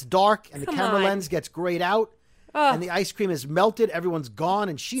scene gets dark and the camera lens gets grayed out. And the ice cream is melted. Everyone's gone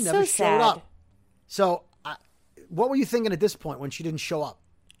and she never showed up. So what were you thinking at this point when she didn't show up?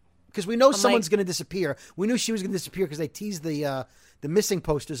 Because we know someone's going to disappear. We knew she was going to disappear because they teased the missing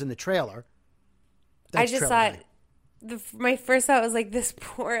posters in the trailer. I just thought, my first thought was like, this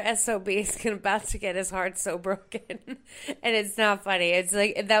poor SOB is about to get his heart so broken. And it's not funny. It's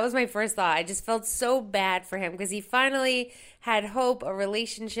like, that was my first thought. I just felt so bad for him because he finally had hope, a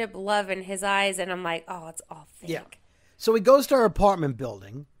relationship, love in his eyes. And I'm like, oh, it's all fake. Yeah. So he goes to her apartment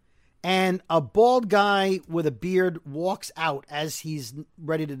building. And a bald guy with a beard walks out as he's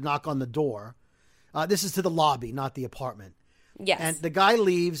ready to knock on the door. This is to the lobby, not the apartment. Yes. And the guy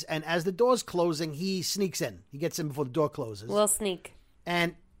leaves, and as the door's closing, he sneaks in. He gets in before the door closes. Little sneak.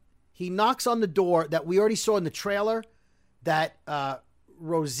 And he knocks on the door that we already saw in the trailer, that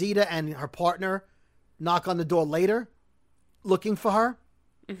Rosita and her partner knock on the door later, looking for her.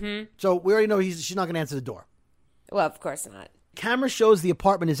 Mm-hmm. So we already know she's not going to answer the door. Well, of course not. Camera shows the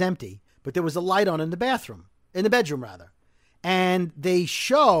apartment is empty, but there was a light on in the bedroom rather. And they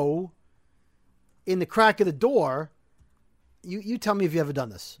show in the crack of the door, you tell me if you've ever done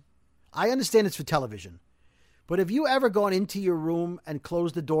this. I understand it's for television, but have you ever gone into your room and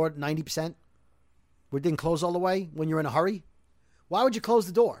closed the door 90%? Where it didn't close all the way when you're in a hurry? Why would you close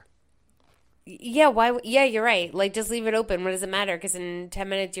the door? Yeah, why? Yeah, you're right. Like, just leave it open. What does it matter? Because in 10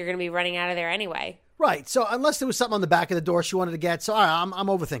 minutes, you're going to be running out of there anyway. Right. So unless there was something on the back of the door she wanted to get. So all right, I'm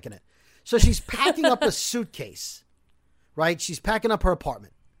overthinking it. So she's packing up a suitcase, right? She's packing up her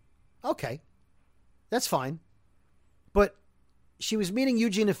apartment. Okay. That's fine. But she was meeting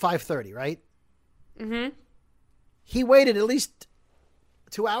Eugene at 5:30, right? Mm-hmm. He waited at least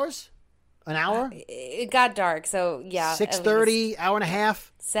 2 hours? An hour? It got dark, so yeah. 6:30, hour and a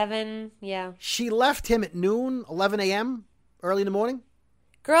half? 7, yeah. She left him at noon, 11 a.m., early in the morning?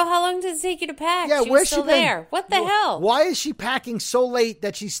 Girl, how long did it take you to pack? Yeah, where's she there? What the hell? Why is she packing so late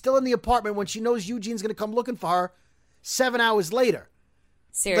that she's still in the apartment when she knows Eugene's going to come looking for her 7 hours later?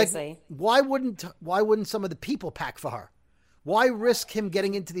 Seriously. Like, why wouldn't some of the people pack for her? Why risk him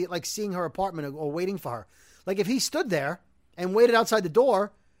getting into seeing her apartment or waiting for her? Like, if he stood there and waited outside the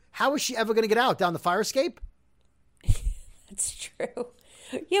door, how is she ever going to get out? Down the fire escape? That's true.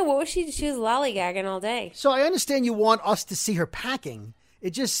 Yeah, what was she? She was lollygagging all day. So I understand you want us to see her packing.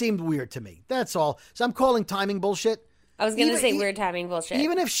 It just seemed weird to me. That's all. So I'm calling timing bullshit. I was going to say weird timing bullshit.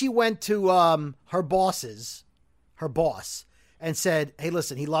 Even if she went to her boss, and said, hey,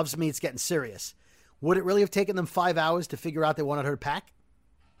 listen, he loves me. It's getting serious. Would it really have taken them 5 hours to figure out they wanted her to pack?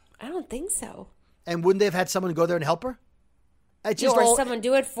 I don't think so. And wouldn't they have had someone go there and help her? Or someone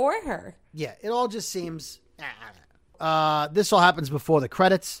do it for her. Yeah, it all just seems... this all happens before the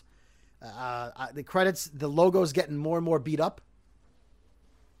credits. The logo's getting more and more beat up.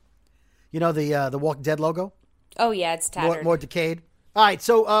 You know, the Walking Dead logo? Oh, yeah, it's tattered. More decayed. All right,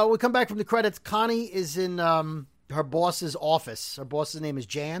 so we come back from the credits. Connie is in her boss's office. Her boss's name is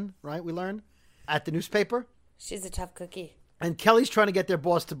Jan, right? We learned at the newspaper. She's a tough cookie. And Kelly's trying to get their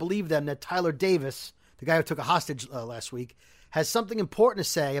boss to believe them that Tyler Davis, the guy who took a hostage last week, has something important to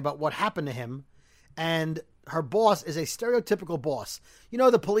say about what happened to him. And her boss is a stereotypical boss. You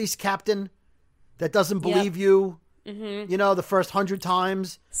know, the police captain that doesn't believe you, you know, the first 100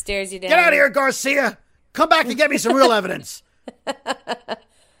 times. Stares you down. Get out of here, Garcia. Come back and get me some real evidence.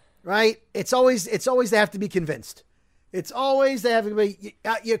 Right? It's always they have to be convinced. It's always they have to be,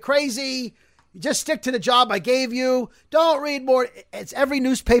 you're crazy. You just stick to the job I gave you. Don't read more. It's every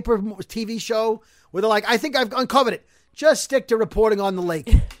newspaper, TV show where they're like, I think I've uncovered it. Just stick to reporting on the lake.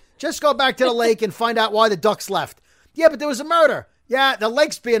 Just go back to the lake and find out why the ducks left. Yeah, but there was a murder. Yeah, the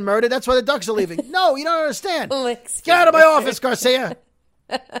lake's being murdered. That's why the ducks are leaving. No, you don't understand. Get out of my office, Garcia.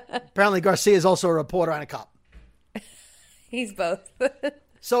 Apparently, Garcia is also a reporter and a cop. He's both.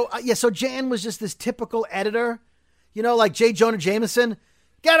 So Jan was just this typical editor. You know, like J. Jonah Jameson.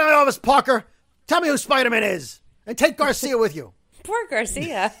 Get out of my office, Parker. Tell me who Spider-Man is. And take Garcia with you. Poor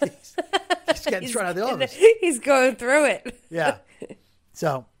Garcia. He's getting thrown out of the office. He's going through it. Yeah.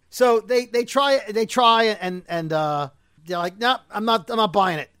 So they try and they're like, no, I'm not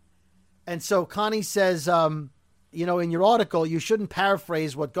buying it. And so Connie says, you know, in your article, you shouldn't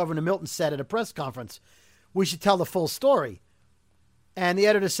paraphrase what Governor Milton said at a press conference. We should tell the full story. And the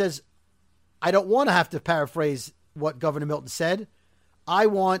editor says, I don't want to have to paraphrase what Governor Milton said. I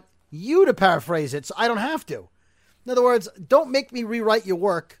want you to paraphrase it so I don't have to. In other words, don't make me rewrite your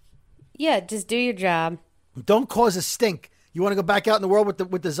work. Yeah, just do your job. Don't cause a stink. You want to go back out in the world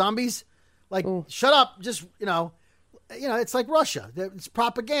with the zombies? Like, shut up. Just, you know, it's like Russia. It's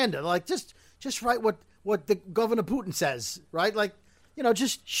propaganda. Like, just write what the Governor Putin says, right? Like, you know,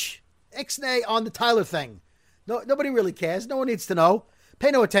 just ixnay on the Tyler thing. No, nobody really cares. No one needs to know.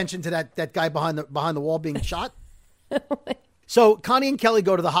 Pay no attention to that guy behind the wall being shot. So Connie and Kelly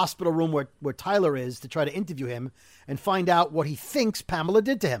go to the hospital room where Tyler is to try to interview him and find out what he thinks Pamela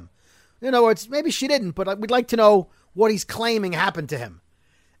did to him. In other words, maybe she didn't, but we'd like to know what he's claiming happened to him.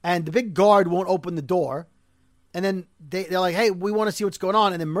 And the big guard won't open the door. And then they're like, hey, we want to see what's going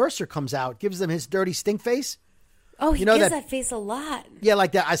on. And then Mercer comes out, gives them his dirty stink face. Oh, he gives that face a lot. Yeah,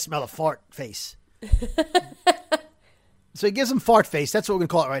 like that I smell a fart face. So he gives him fart face. That's what we're going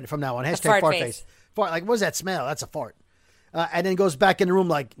to call it right from now on. Hashtag fart face. Fart, like, what does that smell? That's a fart. And then goes back in the room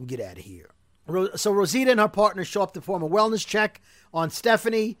like, get out of here. So Rosita and her partner show up to perform a wellness check on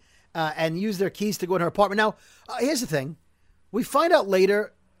Stephanie and use their keys to go in her apartment. Now, here's the thing. We find out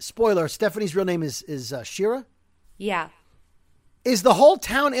later, spoiler, Stephanie's real name is Shira. Yeah. Is the whole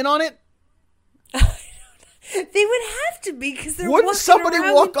town in on it? They would have to be because they're Wouldn't somebody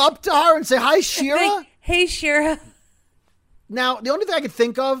walk up to her and say, hi, Shira? Hey, Shira. Now, the only thing I could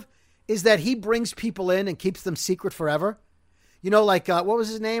think of is that he brings people in and keeps them secret forever. You know, like, what was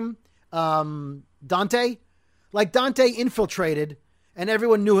his name? Dante? Like, Dante infiltrated, and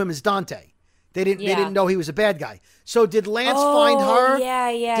everyone knew him as Dante. They didn't know he was a bad guy. So did Lance find her?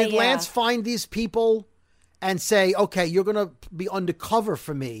 Yeah. Did Lance find these people and say, okay, you're going to be undercover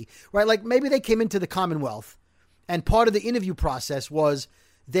for me, right? Like, maybe they came into the Commonwealth, and part of the interview process was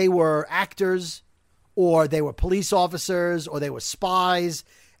they were actors, or they were police officers, or they were spies.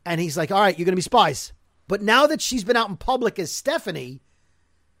 And he's like, all right, you're going to be spies. But now that she's been out in public as Stephanie,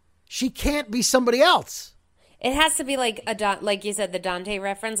 she can't be somebody else. It has to be like like you said, the Dante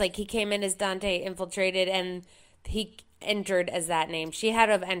reference. Like he came in as Dante, infiltrated, and he entered as that name. She had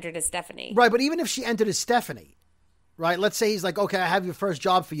to have entered as Stephanie. Right, but even if she entered as Stephanie, right? Let's say he's like, okay, I have your first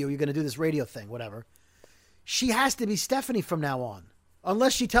job for you. You're going to do this radio thing, whatever. She has to be Stephanie from now on.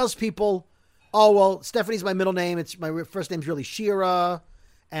 Unless she tells people, oh, well, Stephanie's my middle name. It's my first name's really Shira.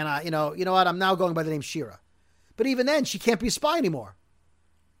 And, you know what? I'm now going by the name Shira. But even then, she can't be a spy anymore.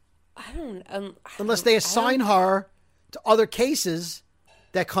 Unless they assign her to other cases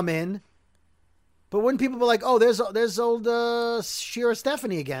that come in. But wouldn't people be like, oh, there's old Shira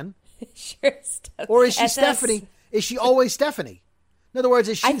Stephanie again? Shira Stephanie. Or is she Stephanie? Is she always Stephanie? In other words,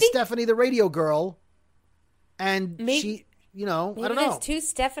 is she Stephanie the radio girl? And she... You know, I don't know. There's two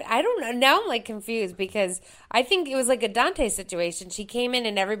Stephanie. I don't know. Now I'm like confused because I think it was like a Dante situation. She came in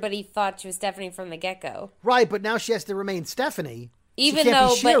and everybody thought she was Stephanie from the get-go. Right, but now she has to remain Stephanie. Even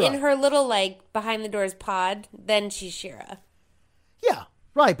though, but in her little like behind the doors pod, then she's Shira. Yeah,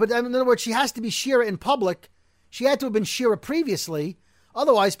 right. But in other words, she has to be Shira in public. She had to have been Shira previously.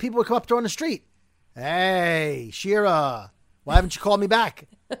 Otherwise, people would come up to her on the street. Hey, Shira, why haven't you called me back?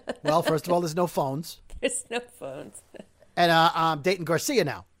 Well, first of all, there's no phones. There's no phones. And I'm dating Garcia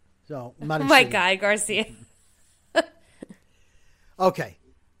now. So I'm not my guy, Garcia. Okay.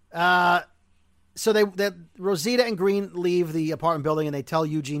 So Rosita and Green leave the apartment building and they tell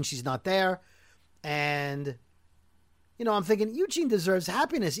Eugene she's not there. And, I'm thinking Eugene deserves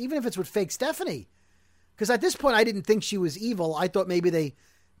happiness, even if it's with fake Stephanie. Because at this point, I didn't think she was evil. I thought maybe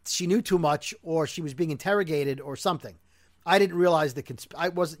she knew too much or she was being interrogated or something. I didn't realize I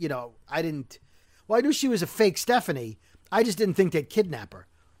knew she was a fake Stephanie. I just didn't think they'd kidnap her.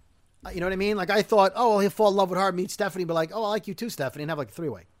 You know what I mean? Like, I thought, oh, well, he'll fall in love with her, meet Stephanie, but like, oh, I like you too, Stephanie, and have like a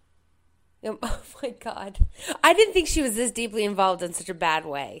three-way. Oh, my God. I didn't think she was this deeply involved in such a bad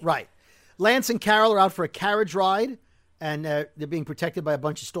way. Right. Lance and Carol are out for a carriage ride, and they're being protected by a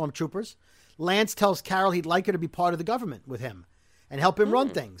bunch of stormtroopers. Lance tells Carol he'd like her to be part of the government with him and help him run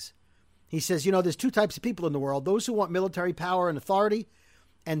things. He says, there's two types of people in the world, those who want military power and authority,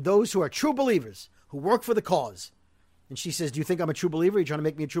 and those who are true believers, who work for the cause. And she says, do you think I'm a true believer? Are you trying to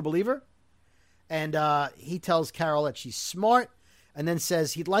make me a true believer? And he tells Carol that she's smart and then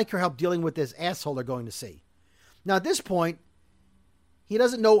says he'd like her help dealing with this asshole they're going to see. Now, at this point, he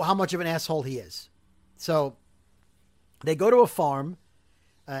doesn't know how much of an asshole he is. So they go to a farm,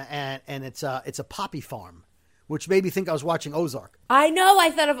 and it's a poppy farm, which made me think I was watching Ozark. I know.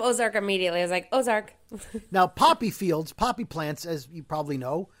 I thought of Ozark immediately. I was like, Ozark. Now, poppy plants, as you probably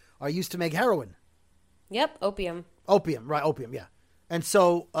know, are used to make heroin. Yep, opium. Opium, yeah. And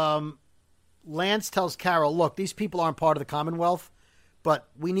so Lance tells Carol, look, these people aren't part of the Commonwealth, but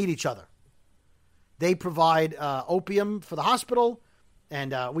we need each other. They provide opium for the hospital,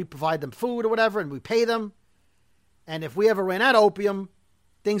 and we provide them food or whatever, and we pay them. And if we ever ran out of opium,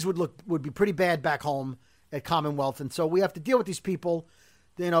 things would be pretty bad back home at Commonwealth. And so we have to deal with these people.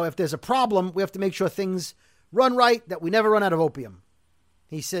 If there's a problem, we have to make sure things run right, that we never run out of opium.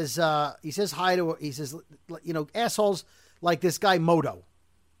 He says hi to, he says, assholes like this guy Moto.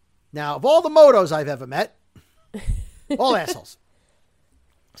 Now, of all the Motos I've ever met, all assholes.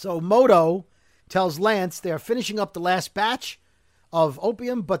 So Moto tells Lance they're finishing up the last batch of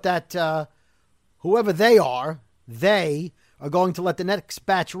opium, but that whoever they are going to let the next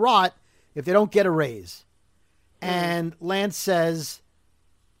batch rot if they don't get a raise. And Lance says,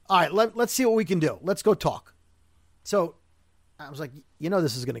 all right, let's see what we can do. Let's go talk. So I was like,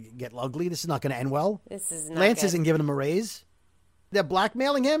 this is going to get ugly. This is not going to end well. This is not Lance good. isn't giving him a raise. They're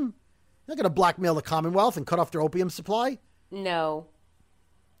blackmailing him. They're not going to blackmail the Commonwealth and cut off their opium supply. No.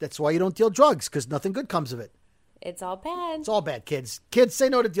 That's why you don't deal drugs, because nothing good comes of it. It's all bad. It's all bad, kids. Kids, say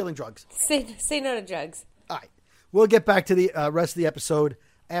no to dealing drugs. Say no to drugs. All right. We'll get back to the rest of the episode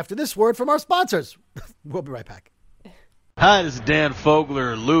after this word from our sponsors. We'll be right back. Hi, this is Dan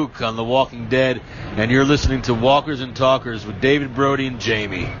Fogler, Luke on The Walking Dead, and you're listening to Walkers and Talkers with David Brody and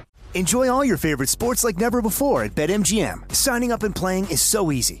Jamie. Enjoy all your favorite sports like never before at BetMGM. Signing up and playing is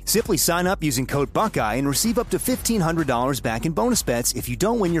so easy. Simply sign up using code Buckeye and receive up to $1,500 back in bonus bets if you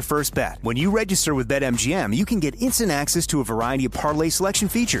don't win your first bet. When you register with BetMGM, you can get instant access to a variety of parlay selection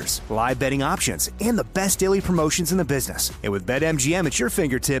features, live betting options, and the best daily promotions in the business. And with BetMGM at your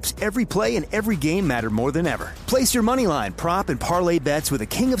fingertips, every play and every game matter more than ever. Place your moneyline, prop, and parlay bets with the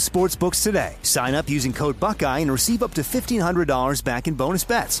king of sportsbooks today. Sign up using code Buckeye and receive up to $1,500 back in bonus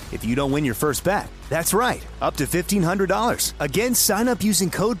bets if you don't win your first bet. That's right, up to $1,500. Again, sign up using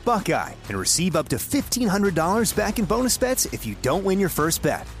code Buckeye and receive up to $1,500 back in bonus bets if you don't win your first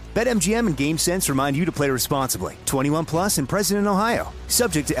bet. BetMGM and GameSense remind you to play responsibly. 21 plus and present in Ohio.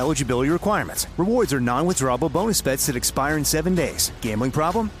 Subject to eligibility requirements. Rewards are non-withdrawable bonus bets that expire in 7 days. Gambling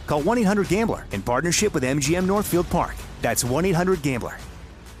problem? Call 1-800-GAMBLER in partnership with MGM Northfield Park. That's 1-800-GAMBLER.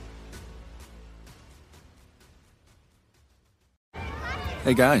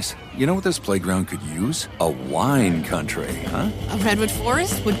 Hey guys, you know what this playground could use? A wine country, huh? A redwood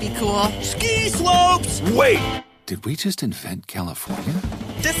forest would be cool. Ski slopes! Wait! Did we just invent California?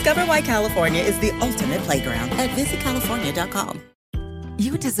 Discover why California is the ultimate playground at visitcalifornia.com.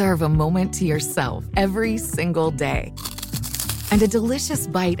 You deserve a moment to yourself every single day. And a delicious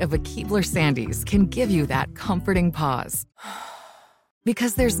bite of a Keebler Sandies can give you that comforting pause.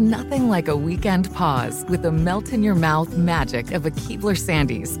 Because there's nothing like a weekend pause with the melt-in-your-mouth magic of a Keebler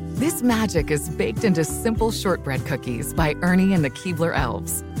Sandies. This magic is baked into simple shortbread cookies by Ernie and the Keebler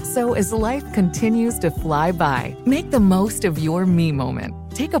Elves. So as life continues to fly by, make the most of your me moment.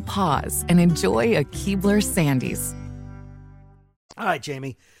 Take a pause and enjoy a Keebler Sandies. All right,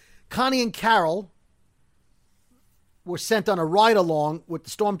 Jamie. Connie and Carol were sent on a ride-along with the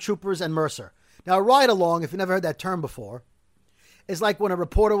stormtroopers and Mercer. Now, a ride-along, if you've never heard that term before, is like when a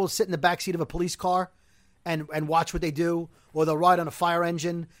reporter will sit in the backseat of a police car and watch what they do, or they'll ride on a fire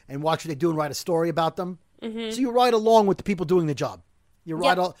engine and watch what they do and write a story about them. Mm-hmm. So you ride along with the people doing the job. You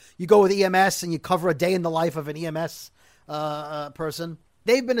go with EMS and you cover a day in the life of an EMS person.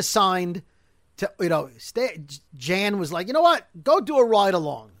 They've been assigned Jan was like, you know what? Go do a ride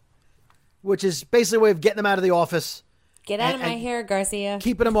along, which is basically a way of getting them out of the office. Get out of my hair, Garcia.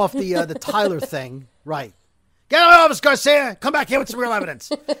 Keeping them off the Tyler thing. Right. Get out of the office, Garcia. Come back here with some real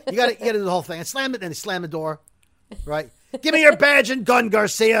evidence. You got to do the whole thing. And slam it, and they slam the door. Right. Give me your badge and gun,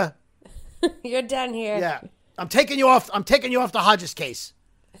 Garcia. You're done here. Yeah. I'm taking you off the Hodges case.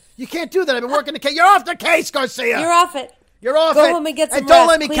 You can't do that. I've been working the case. You're off the case, Garcia. You're off it. You're off Go it. home and get some and don't rest.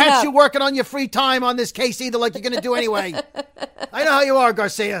 let me Clean catch up. you working on your free time on this case either, like you're going to do anyway. I know how you are,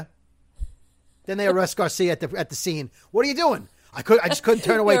 Garcia. Then they arrest Garcia at the scene. What are you doing? I just couldn't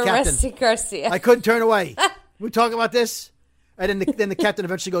turn away, You're Captain. arresting Garcia. I couldn't turn away. We talking about this, and then the captain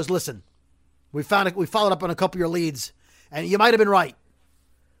eventually goes, "Listen, we followed up on a couple of your leads, and you might have been right.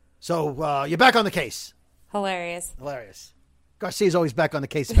 So you're back on the case." Hilarious. Garcia's always back on the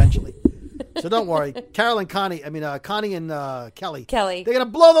case eventually. So don't worry. Connie and Kelly. They're going to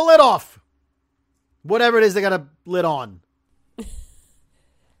blow the lid off. Whatever it is, they got a lid on.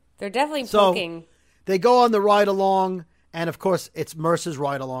 They're definitely poking. They go on the ride along, and of course, it's Mercer's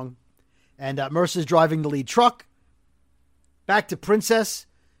ride along. And Mercer's driving the lead truck. Back to Princess.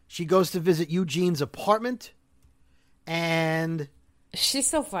 She goes to visit Eugene's apartment. And she's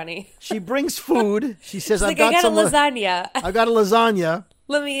so funny. She brings food. She says, I got a lasagna. I got a lasagna.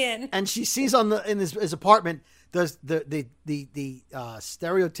 Let me in. And she sees in his apartment the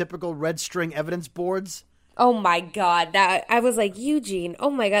stereotypical red string evidence boards. Oh my God. I was like, Eugene.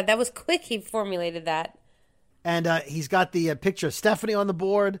 Oh my God. That was quick. He formulated that. And he's got the picture of Stephanie on the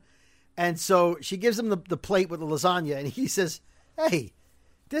board. And so she gives him the plate with the lasagna. And he says, hey,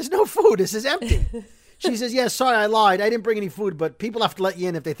 there's no food. This is empty. She says, yeah, sorry, I lied. I didn't bring any food, but people have to let you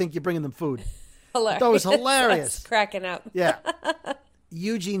in if they think you're bringing them food. Hilarious. That was hilarious. Cracking up. Yeah.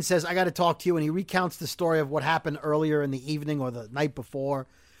 Eugene says, I got to talk to you. And he recounts the story of what happened earlier in the evening or the night before.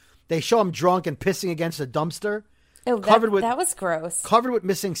 They show him drunk and pissing against a dumpster. Oh, that was gross. Covered with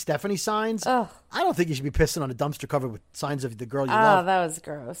missing Stephanie signs. Oh. I don't think you should be pissing on a dumpster covered with signs of the girl you love. Oh, that was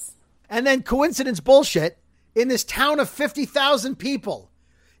gross. And then coincidence bullshit in this town of 50,000 people.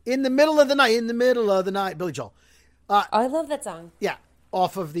 In the middle of the night, Billy Joel. I love that song. Yeah,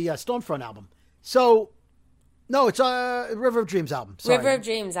 off of the Stormfront album. So, no, it's a River of Dreams album. Sorry. River of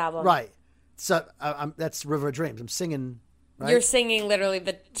Dreams album. Right. So that's River of Dreams. I'm singing. Right? You're singing literally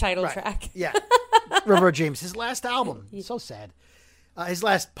the title track. Yeah. River of Dreams. His last album. So sad. His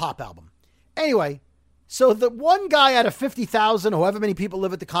last pop album. Anyway, so the one guy out of 50,000, however many people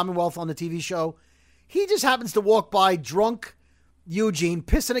live at the Commonwealth on the TV show, he just happens to walk by drunk Eugene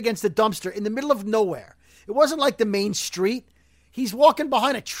pissing against a dumpster in the middle of nowhere. It wasn't like the main street. He's walking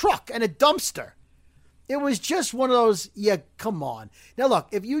behind a truck and a dumpster. It was just one of those, yeah, come on. Now look,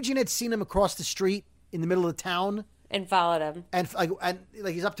 if Eugene had seen him across the street in the middle of the town and followed him and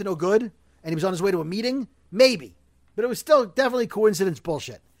he's up to no good and he was on his way to a meeting, maybe. But it was still definitely coincidence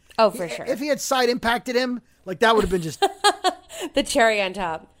bullshit. Oh, for sure. If he had side impacted him, like that would have been just the cherry on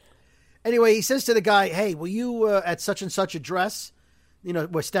top. Anyway, he says to the guy, hey, were you at such and such address,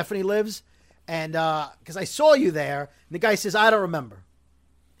 where Stephanie lives? And because I saw you there. And the guy says, I don't remember.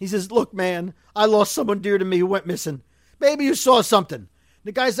 He says, look, man, I lost someone dear to me who went missing. Maybe you saw something.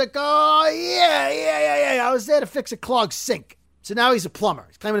 The guy's like, oh, yeah. I was there to fix a clogged sink. So now he's a plumber.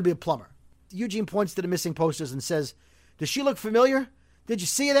 He's claiming to be a plumber. Eugene points to the missing posters and says, does she look familiar? Did you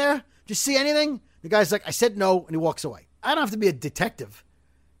see her there? Did you see anything? The guy's like, I said no, and he walks away. I don't have to be a detective.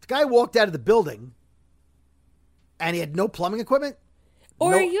 The guy walked out of the building, and he had no plumbing equipment.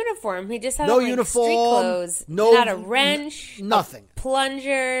 Or a uniform. He just had no on, uniform, street clothes. no, not a wrench. Nothing. A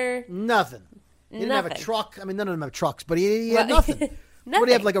plunger. Nothing. He didn't have a truck. I mean, none of them have trucks, but he had nothing. What,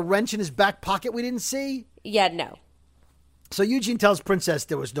 he had like a wrench in his back pocket we didn't see? Yeah, no. So Eugene tells Princess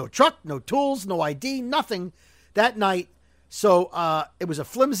there was no truck, no tools, no ID, nothing that night. So it was a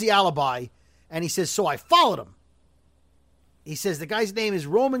flimsy alibi. And he says, so I followed him. He says the guy's name is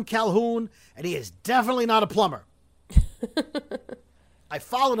Roman Calhoun, and he is definitely not a plumber. I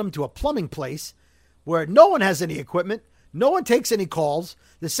followed him to a plumbing place where no one has any equipment, no one takes any calls.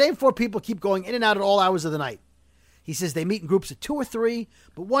 The same 4 people keep going in and out at all hours of the night. He says they meet in groups of 2 or 3,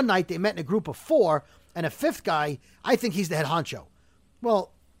 but one night they met in a group of 4, and a 5th guy, I think he's the head honcho.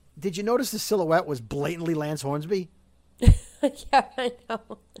 Well, did you notice the silhouette was blatantly Lance Hornsby? Yeah, I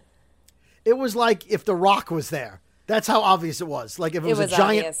know. It was like if The Rock was there. That's how obvious it was. Like if it was a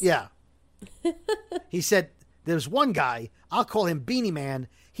giant. Obvious. Yeah. He said, there's one guy, I'll call him Beanie Man.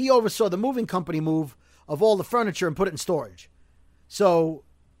 He oversaw the moving company move of all the furniture and put it in storage. So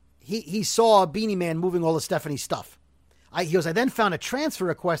he saw Beanie Man moving all of Stephanie's stuff. He goes, I then found a transfer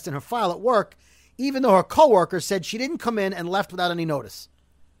request in her file at work, even though her coworker said she didn't come in and left without any notice.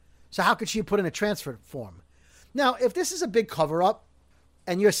 So how could she put in a transfer form? Now, if this is a big cover-up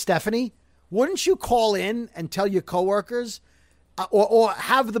and you're Stephanie, wouldn't you call in and tell your coworkers or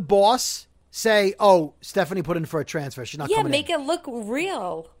have the boss say, oh, Stephanie put in for a transfer. She's not coming in. Yeah, make it look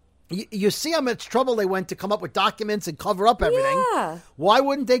real. You see how much trouble they went to come up with documents and cover up everything. Yeah. Why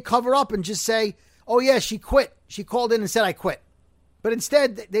wouldn't they cover up and just say, oh, yeah, she quit. She called in and said, I quit. But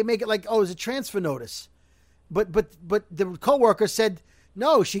instead, they make it like, oh, it's a transfer notice. But the coworker said,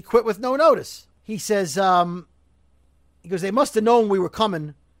 no, she quit with no notice. He says, he goes, they must have known we were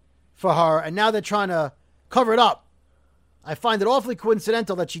coming for her, and now they're trying to cover it up. I find it awfully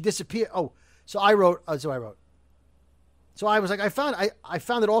coincidental that she disappeared. So I was like, I found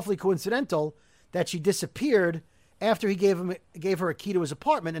it awfully coincidental that she disappeared after he gave her a key to his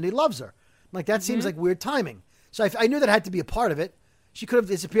apartment, and he loves her. I'm like, that seems like weird timing. So I knew that had to be a part of it. She could have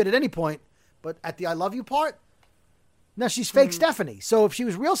disappeared at any point, but at the I love you part, now she's fake Stephanie. So if she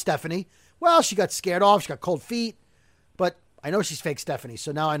was real Stephanie, well, she got scared off. She got cold feet, but I know she's fake Stephanie.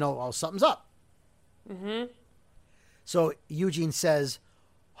 So now I know, something's up. So Eugene says,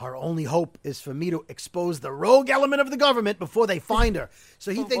 her only hope is for me to expose the rogue element of the government before they find her.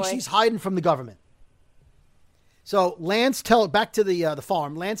 So he thinks she's hiding from the government. So back to the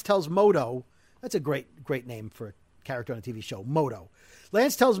farm. Lance tells Modo, that's a great name for a character on a TV show, Modo.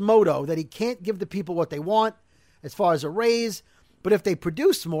 Lance tells Modo that he can't give the people what they want as far as a raise, but if they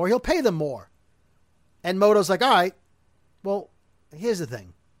produce more, he'll pay them more. And Modo's like, all right, well, here's the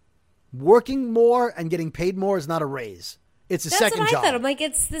thing. Working more and getting paid more is not a raise. It's a second job. That's what I thought. I'm like,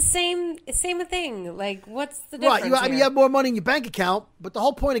 it's the same thing. Like, what's the difference? Right. You have more money in your bank account, but the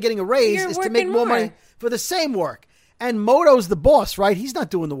whole point of getting a raise is to make more money for the same work. And Modo's the boss, right? He's not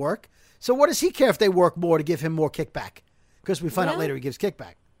doing the work. So what does he care if they work more to give him more kickback? Because we find out later he gives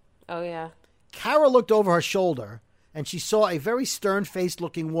kickback. Oh, yeah. Carol looked over her shoulder, and she saw a very stern-faced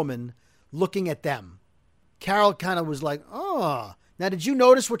looking woman looking at them. Carol kind of was like, oh. Now, did you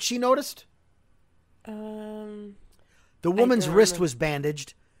notice what she noticed? The woman's wrist was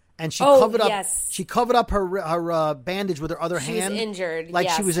bandaged, and she covered up. Yes. She covered up her bandage with her other hand. She was injured. Like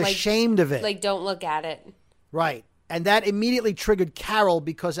she was ashamed of it. Like, don't look at it. Right, and that immediately triggered Carol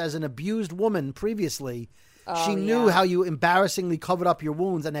because, as an abused woman previously, she knew how you embarrassingly covered up your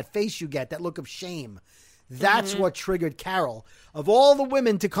wounds, and that face you get, that look of shame. That's what triggered Carol. Of all the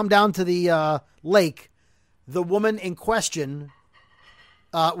women to come down to the lake, the woman in question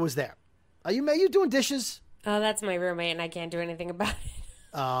was there. Are you doing dishes? Oh, that's my roommate, and I can't do anything about it.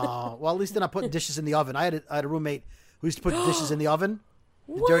 Well, at least they're not putting dishes in the oven. I had a roommate who used to put the dishes in the oven,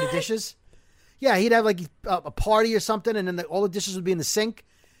 the dirty dishes. Yeah, he'd have like a party or something, and then all the dishes would be in the sink.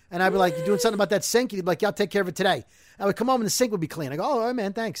 And I'd be like, you doing something about that sink? And he'd be like, yeah, I'll take care of it today. I would come home and the sink would be clean. I go, oh, all right,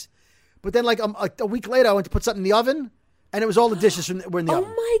 man, thanks. But then like a week later, I went to put something in the oven, and it was all the dishes were in the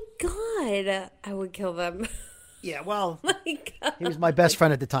oven. Oh, my God. I would kill them. Yeah, well, My God. he was my best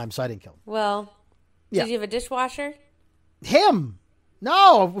friend at the time, so I didn't kill him. Well, did you have a dishwasher? Him?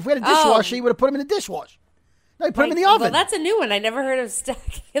 No, if we had a dishwasher, he would have put him in the dishwasher. No, he put him in the oven. Well, that's a new one. I never heard of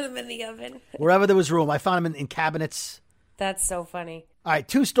stacking them in the oven. Wherever there was room. I found him in cabinets. That's so funny. All right,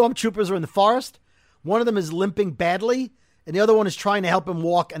 2 stormtroopers are in the forest. One of them is limping badly, and the other one is trying to help him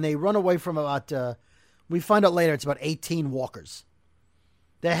walk, and they run away from about, we find out later, it's about 18 walkers.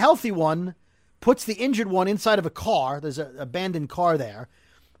 The healthy one puts the injured one inside of a car. There's an abandoned car there.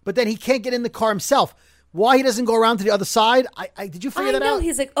 But then he can't get in the car himself. Why he doesn't go around to the other side? Did you figure that out? I know.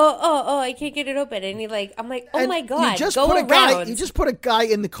 He's like, I can't get it open. And I'm like, oh, my God, you just go put around. You just put a guy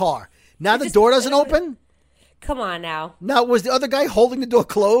in the car. Now the door doesn't open? Come on now. Now, was the other guy holding the door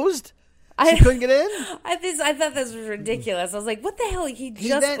closed? So he couldn't get in? I thought this was ridiculous. I was like, what the hell? He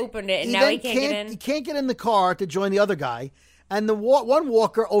just opened it, and now he can't get in? He can't get in the car to join the other guy. And the one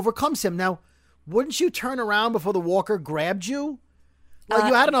walker overcomes him. Now, wouldn't you turn around before the walker grabbed you? Like,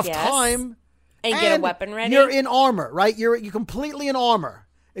 you had enough time. And get a weapon ready? You're in armor, right? You're completely in armor.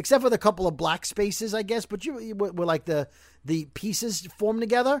 Except for the couple of black spaces, I guess. But you were like the pieces formed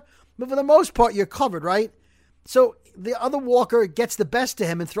together. But for the most part, you're covered, right? So the other walker gets the best of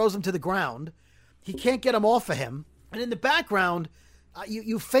him and throws him to the ground. He can't get him off of him. And in the background,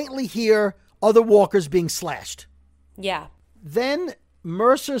 you faintly hear other walkers being slashed. Yeah. Then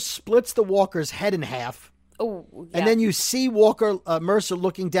Mercer splits the walker's head in half. Oh, yeah. And then you see Mercer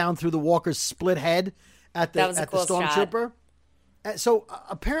looking down through the walker's split head at the stormtrooper. So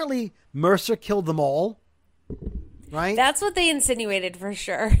apparently Mercer killed them all, right? That's what they insinuated for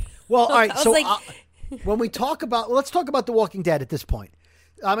sure. Well, all right. So when we talk about, let's talk about The Walking Dead at this point.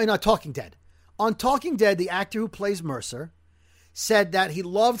 I mean, not Talking Dead. On Talking Dead, the actor who plays Mercer said that he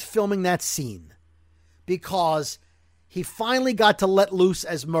loved filming that scene because he finally got to let loose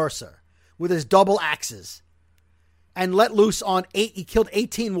as Mercer with his double axes and let loose on he killed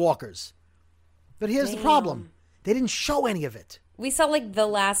 18 walkers. But here's the problem. They didn't show any of it. We saw like the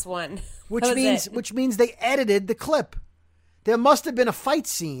last one. Which means they edited the clip. There must have been a fight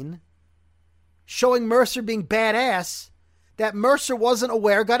scene showing Mercer being badass that Mercer wasn't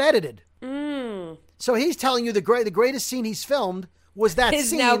aware got edited. So he's telling you the greatest scene he's filmed was that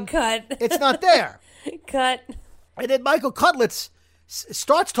Is scene. now cut. It's not there. Cut. And then Michael Cutlitz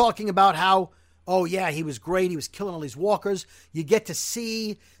starts talking about how, oh yeah, he was great. He was killing all these walkers. You get to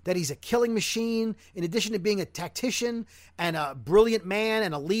see that he's a killing machine. In addition to being a tactician and a brilliant man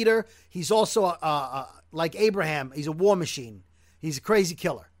and a leader, he's also like Abraham. He's a war machine. He's a crazy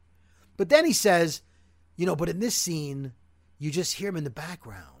killer. But then he says, but in this scene, you just hear him in the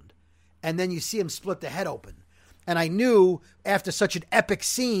background. And then you see him split the head open. And I knew after such an epic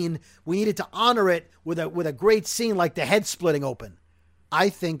scene, we needed to honor it with a great scene like the head splitting open. I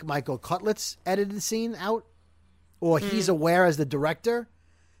think Michael Cutlitz edited the scene out, or he's aware as the director.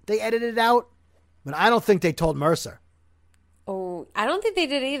 They edited it out, but I don't think they told Mercer. Oh, I don't think they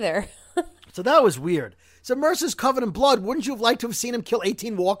did either. So that was weird. So Mercer's covered in blood. Wouldn't you have liked to have seen him kill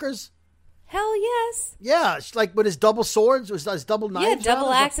 18 walkers? Hell yes. Yeah, it's like with his double swords, his double knives. Yeah,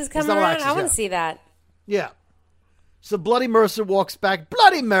 double axes coming around. I want to see that. Yeah. So Bloody Mercer walks back.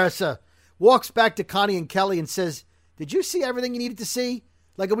 Bloody Mercer walks back to Connie and Kelly and says, did you see everything you needed to see?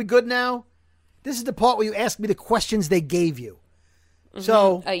 Like, are we good now? This is the part where you ask me the questions they gave you. Mm-hmm.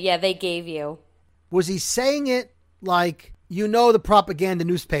 So. Yeah, they gave you. Was he saying it like, the propaganda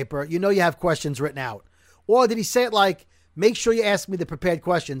newspaper, you have questions written out? Or did he say it like, make sure you ask me the prepared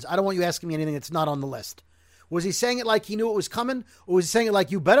questions. I don't want you asking me anything that's not on the list. Was he saying it like he knew it was coming? Or was he saying it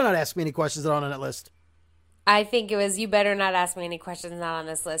like, you better not ask me any questions that aren't on that list? I think it was, you better not ask me any questions not on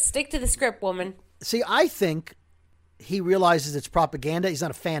this list. Stick to the script, woman. See, I think he realizes it's propaganda. He's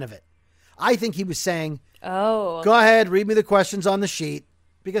not a fan of it. I think he was saying, go ahead, read me the questions on the sheet.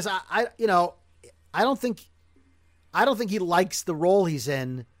 Because I don't think he likes the role he's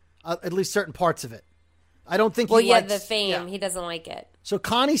in, at least certain parts of it. I don't think he likes... the fame. Yeah. He doesn't like it. So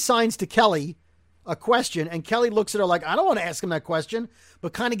Connie signs to Kelly a question, and Kelly looks at her like, I don't want to ask him that question,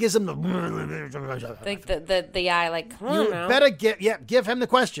 but kind of gives him the... Like the eye, like, come on now. You better give him the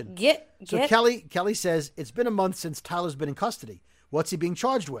question. So Kelly says, it's been a month since Tyler's been in custody. What's he being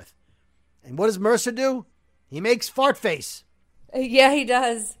charged with? And what does Mercer do? He makes fart face. Yeah, he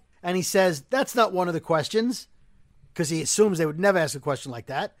does. And he says, that's not one of the questions, because he assumes they would never ask a question like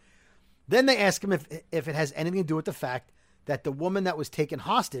that. Then they ask him if it has anything to do with the fact that the woman that was taken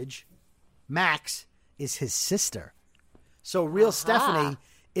hostage, Max, is his sister. So real Stephanie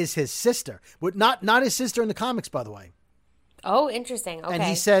is his sister. But not his sister in the comics, by the way. Oh, interesting. Okay. And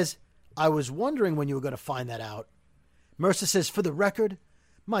he says, I was wondering when you were going to find that out. Mercer says, for the record,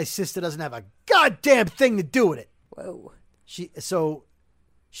 my sister doesn't have a goddamn thing to do with it. Whoa. She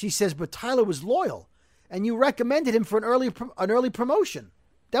says, but Tyler was loyal, and you recommended him for an early promotion.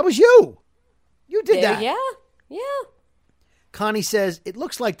 That was you. You did that. Yeah. Connie says, it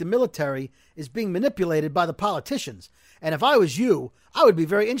looks like the military is being manipulated by the politicians. And if I was you, I would be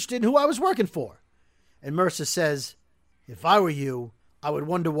very interested in who I was working for. And Mercer says, if I were you, I would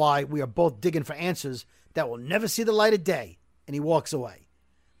wonder why we are both digging for answers that will never see the light of day. And he walks away.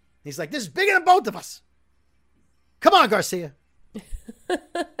 He's like, this is bigger than both of us. Come on, Garcia.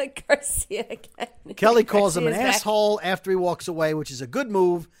 Garcia again. Kelly calls him an asshole after he walks away, which is a good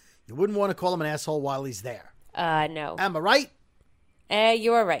move. You wouldn't want to call him an asshole while he's there. No. Am I right?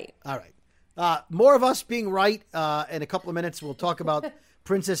 You are right. All right. More of us being right in a couple of minutes. We'll talk about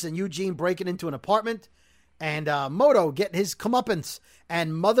Princess and Eugene breaking into an apartment and Moto getting his comeuppance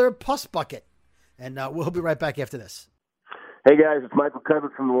and Mother Puss Bucket. And we'll be right back after this. Hey, guys. It's Michael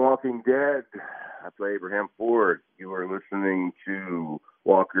Cuthbert from The Walking Dead. I play Abraham Ford. You are listening to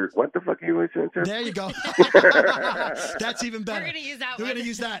Walker. What the fuck are you listening to? There you go. That's even better. We're going to use that We're one. going to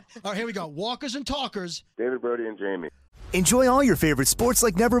use that. All right, here we go. Walkers and Talkers. David Brody and Jamie. Enjoy all your favorite sports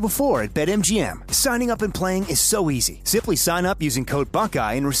like never before at BetMGM. Signing up and playing is so easy. Simply sign up using code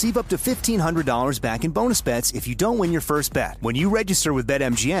Buckeye and receive up to $1,500 back in bonus bets if you don't win your first bet. When you register with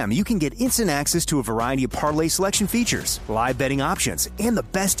BetMGM, you can get instant access to a variety of parlay selection features, live betting options, and the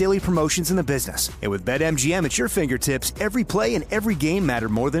best daily promotions in the business. And with BetMGM at your fingertips, every play and every game matter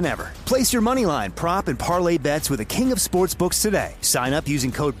more than ever. Place your moneyline, prop, and parlay bets with the king of sportsbooks today. Sign up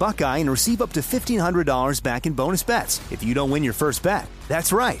using code Buckeye and receive up to $1,500 back in bonus bets if you don't win your first bet.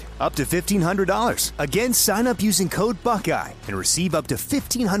 That's right, up to $1,500. Again, sign up using code Buckeye and receive up to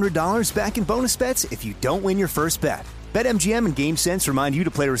 $1,500 back in bonus bets if you don't win your first bet. BetMGM and GameSense remind you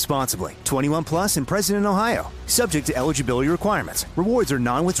to play responsibly. 21 plus and present in Ohio. Subject to eligibility requirements. Rewards are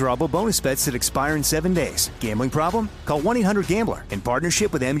non-withdrawable bonus bets that expire in 7 days. Gambling problem? Call 1-800-GAMBLER in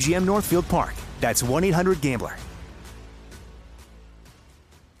partnership with MGM Northfield Park. That's 1-800-GAMBLER.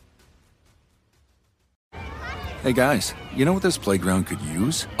 Hey guys, you know what this playground could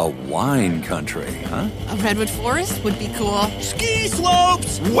use? A wine country, huh? A redwood forest would be cool. Ski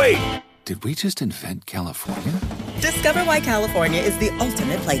slopes! Wait! Did we just invent California? Discover why California is the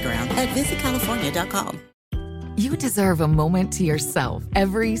ultimate playground at visitcalifornia.com. You deserve a moment to yourself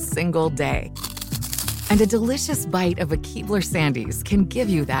every single day. And a delicious bite of a Keebler Sandies can give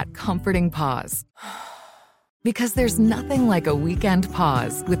you that comforting pause. Because there's nothing like a weekend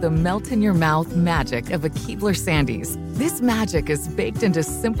pause with the melt-in-your-mouth magic of a Keebler Sandies. This magic is baked into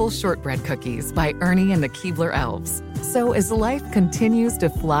simple shortbread cookies by Ernie and the Keebler Elves. So as life continues to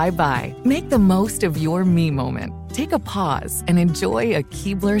fly by, make the most of your me moment. Take a pause and enjoy a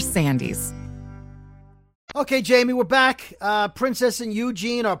Keebler Sandies. Okay, Jamie, we're back. Princess and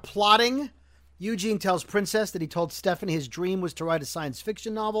Eugene are plotting. Eugene tells Princess that he told Stephanie his dream was to write a science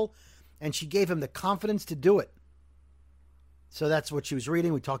fiction novel, and she gave him the confidence to do it. So that's what she was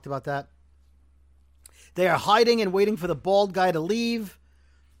reading. We talked about that. They are hiding and waiting for the bald guy to leave,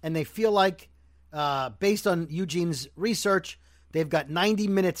 and they feel like, based on Eugene's research, they've got 90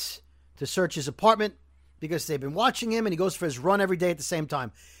 minutes to search his apartment because they've been watching him, and he goes for his run every day at the same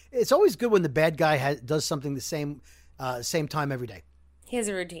time. It's always good when the bad guy does something the same time every day. He has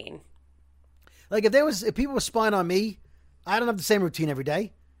a routine. Like if people were spying on me, I don't have the same routine every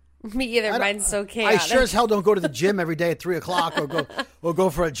day. Me either. Mine's so chaotic. I sure as hell don't go to the gym every day at 3 o'clock or go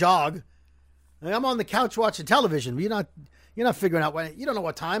for a jog. Like, I'm on the couch watching television. You're not figuring out when. You don't know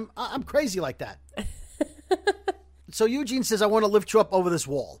what time. I'm crazy like that. So Eugene says, "I want to lift you up over this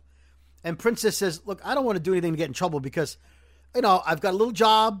wall," and Princess says, "Look, I don't want to do anything to get in trouble because, I've got a little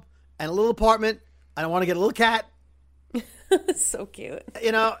job and a little apartment. I don't want to get a little cat." So cute.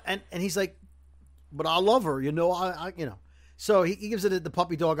 And he's like, "But I love her, I." So he gives it the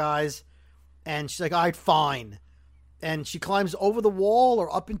puppy dog eyes, and she's like, all right, fine. And she climbs over the wall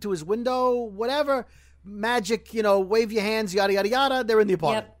or up into his window, whatever. Magic, wave your hands, yada, yada, yada. They're in the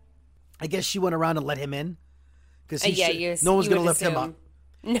apartment. Yep. I guess she went around and let him in. Because no one's going to lift him up.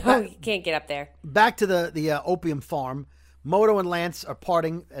 No, you can't get up there. Back to the opium farm. Moto and Lance are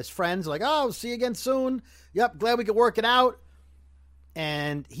parting as friends. Like, oh, see you again soon. Yep, glad we could work it out.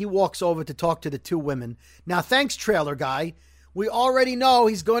 And he walks over to talk to the two women. Now, thanks, trailer guy. We already know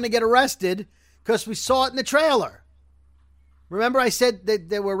he's going to get arrested because we saw it in the trailer. Remember I said that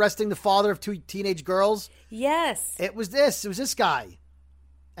they were arresting the father of two teenage girls? Yes. It was this guy.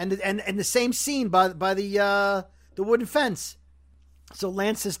 And the same scene by the wooden fence. So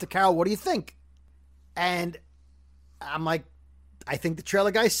Lance says to Carol, what do you think? And I'm like, I think the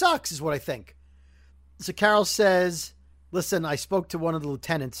trailer guy sucks is what I think. So Carol says, listen, I spoke to one of the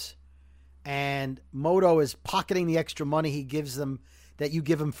lieutenants, and Moto is pocketing the extra money he gives them that you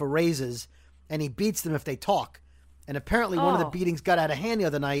give him for raises, and he beats them if they talk. And apparently one of the beatings got out of hand the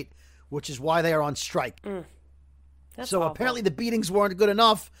other night, which is why they are on strike. That's so awful. Apparently the beatings weren't good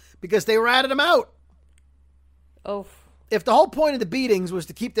enough because they ratted him out. Oh. If the whole point of the beatings was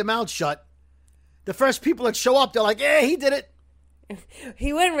to keep their mouths shut, the first people that show up, they're like, yeah, he did it.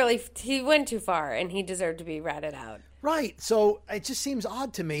 He went too far, and he deserved to be ratted out. Right. So it just seems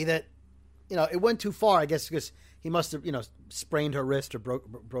odd to me that, it went too far, I guess, because he must have, sprained her wrist or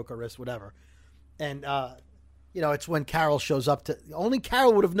broke her wrist, whatever. And, it's when Carol shows up only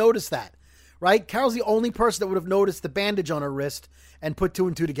Carol would have noticed that, right? Carol's the only person that would have noticed the bandage on her wrist and put two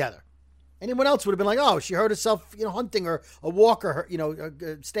and two together. Anyone else would have been like, oh, she hurt herself, hunting or a walker,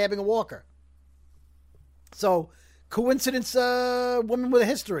 stabbing a walker. So, coincidence, woman with a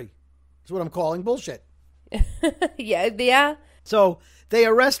history is what I'm calling bullshit. Yeah. So, they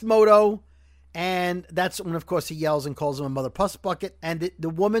arrest Moto, and that's when, of course, he yells and calls him a mother puss bucket. And the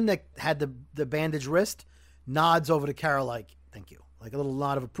woman that had the bandaged wrist nods over to Carol like, thank you. Like a little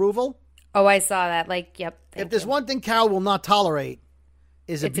nod of approval. Oh, I saw that. Like, yep. If there's one thing Carol will not tolerate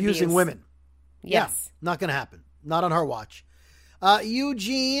is abusing women. Yes. Yeah, not going to happen. Not on her watch.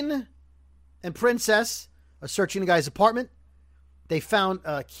 Eugene and Princess are searching the guy's apartment. They found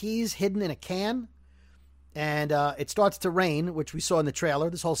keys hidden in a can. And it starts to rain, which we saw in the trailer.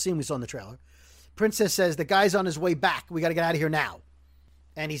 This whole scene we saw in the trailer. Princess says, the guy's on his way back. We got to get out of here now.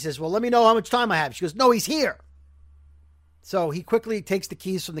 And he says, well, let me know how much time I have. She goes, no, he's here. So he quickly takes the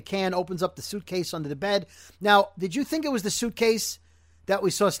keys from the can, opens up the suitcase under the bed. Now, did you think it was the suitcase that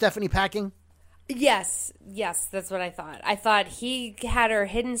we saw Stephanie packing? Yes, that's what I thought. I thought he had her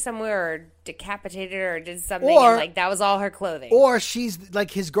hidden somewhere or decapitated her or did something, Or- and like that was all her clothing. Or she's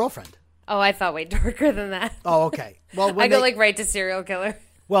like his girlfriend. Oh, I thought way darker than that. Oh, okay. Well, I go like right to serial killer.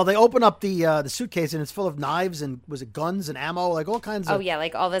 Well, they open up the suitcase and it's full of knives and was it guns and ammo, like all kinds of. Oh yeah,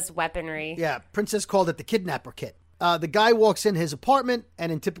 like all this weaponry. Yeah, Princess called it the kidnapper kit. The guy walks in his apartment,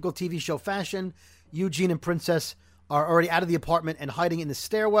 and in typical TV show fashion, Eugene and Princess are already out of the apartment and hiding in the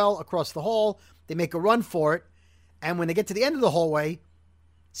stairwell across the hall. They make a run for it, and when they get to the end of the hallway,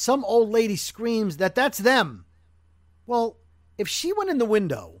 some old lady screams that that's them. Well, if she went in the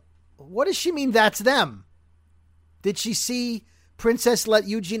window, what does she mean that's them? Did she see Princess let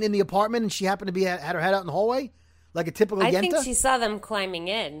Eugene in the apartment and she happened to be had her head out in the hallway? Like a typical Yenta? I think she saw them climbing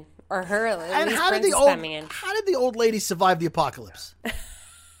in. Or her, at least how did Princess climbing in. How did the old lady survive the apocalypse?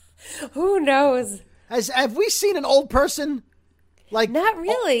 Who knows? Have we seen an old person like? Not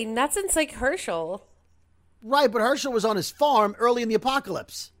really. Not since like Herschel. Right, but Herschel was on his farm early in the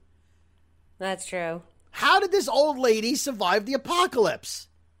apocalypse. That's true. How did this old lady survive the apocalypse?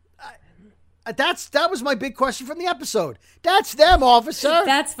 That was my big question from the episode. That's them, officer.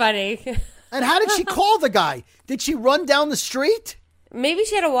 That's funny. And how did she call the guy? Did she run down the street? Maybe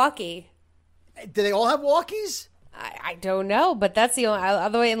she had a walkie. Do they all have walkies? I don't know, but that's the only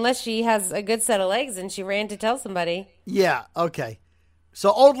other way, unless she has a good set of legs and she ran to tell somebody. Yeah, okay.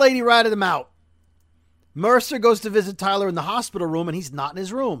 So old lady ratted him out. Mercer goes to visit Tyler in the hospital room, and he's not in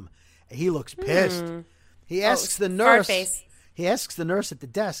his room. He looks pissed. He asks the nurse. He asks the nurse at the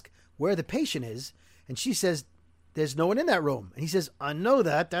desk where the patient is, and she says, "There's no one in that room." And he says, "I know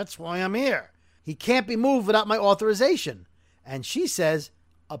that. That's why I'm here. He can't be moved without my authorization." And she says,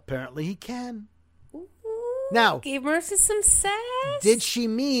 "Apparently he can." Ooh, now, gave Mercer some sass. Did she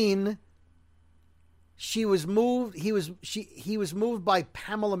mean she was moved? He was moved by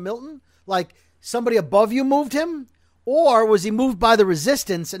Pamela Milton, like somebody above you moved him, or was he moved by the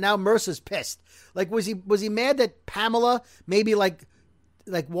resistance? And now Mercer's pissed. Like, was he mad that Pamela maybe like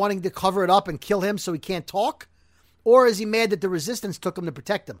wanting to cover it up and kill him so he can't talk, or is he mad that the resistance took him to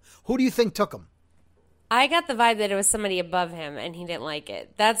protect him? Who do you think took him? I got the vibe that it was somebody above him and he didn't like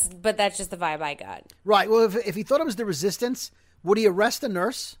it. That's just the vibe I got. Right. Well, if he thought it was the resistance, would he arrest the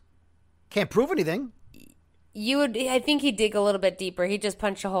nurse? Can't prove anything. I think he'd dig a little bit deeper. He just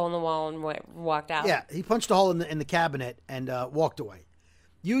punched a hole in the wall and walked out. Yeah, he punched a hole in the cabinet and walked away.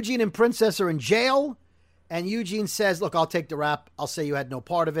 Eugene and Princess are in jail, and Eugene says, "Look, I'll take the rap. I'll say you had no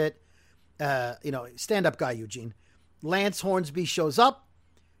part of it. Stand-up guy, Eugene." Lance Hornsby shows up.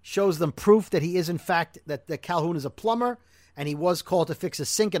 Shows them proof that he is, in fact, that Calhoun is a plumber, and he was called to fix a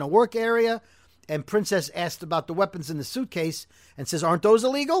sink in a work area. And Princess asked about the weapons in the suitcase and says, "Aren't those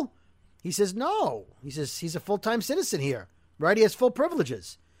illegal?" He says, "No." He says, "He's a full-time citizen here, right? He has full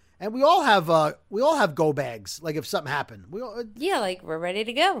privileges." And we all have go bags, like if something happened. Yeah, like we're ready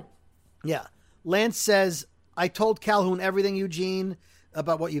to go. Yeah. Lance says, "I told Calhoun everything, Eugene,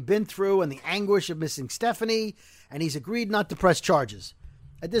 about what you've been through and the anguish of missing Stephanie, and he's agreed not to press charges."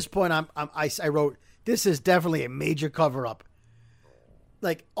 At this point, I wrote, this is definitely a major cover-up.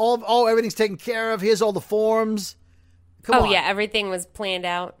 Like, everything's taken care of. Here's all the forms. Come on. Yeah, everything was planned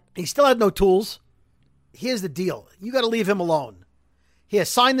out. He still had no tools. Here's the deal. You got to leave him alone. Here,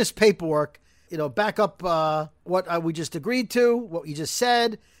 sign this paperwork. Back up what we just agreed to, what you just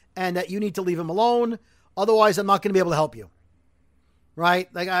said, and that you need to leave him alone. Otherwise, I'm not going to be able to help you. Right?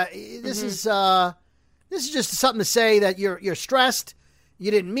 Like, this is just something to say that you're stressed. You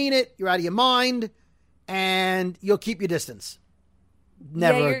didn't mean it. You're out of your mind, and you'll keep your distance.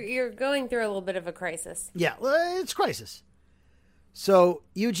 Never. Yeah, you're going through a little bit of a crisis. Yeah, well, it's crisis. So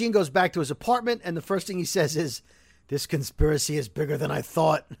Eugene goes back to his apartment, and the first thing he says is, "This conspiracy is bigger than I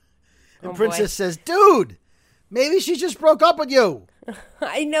thought." And Princess says, "Dude, maybe she just broke up with you."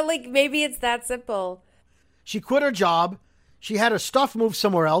 I know, like maybe it's that simple. She quit her job. She had her stuff moved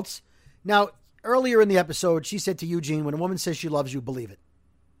somewhere else. Now, earlier in the episode, she said to Eugene, "When a woman says she loves you, believe it."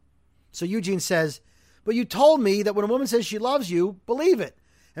 So Eugene says, "But you told me that when a woman says she loves you, believe it."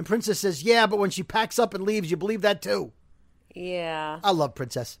 And Princess says, "Yeah, but when she packs up and leaves, you believe that too." Yeah. I love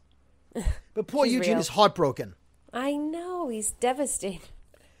Princess. But poor Eugene real. is heartbroken. I know. He's devastated.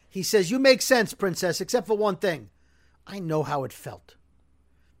 He says, "You make sense, Princess, except for one thing. I know how it felt."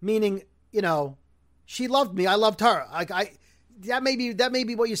 Meaning, she loved me. I loved her. That may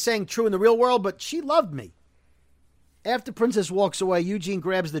be what you're saying true in the real world, but she loved me. After Princess walks away, Eugene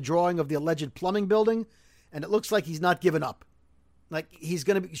grabs the drawing of the alleged plumbing building, and it looks like he's not giving up. Like he's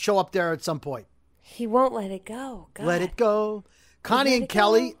going to show up there at some point. He won't let it go. God. Let it go. Connie and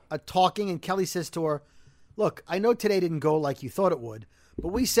Kelly are talking, and Kelly says to her, "Look, I know today didn't go like you thought it would, but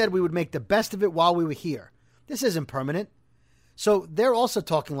we said we would make the best of it while we were here. This isn't permanent. So they're also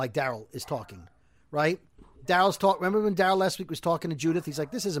talking like Daryl is talking, right? Daryl's talk. Remember when Daryl last week was talking to Judith? He's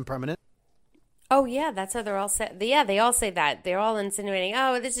like, this isn't permanent. Oh, yeah, that's how they're all set. Yeah, they all say that. They're all insinuating,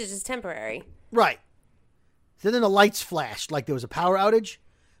 oh, this is just temporary. Right. So then the lights flashed like there was a power outage,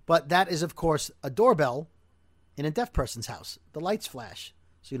 but that is, of course, a doorbell in a deaf person's house. The lights flash,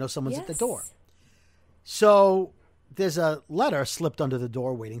 so you know someone's at the door. So there's a letter slipped under the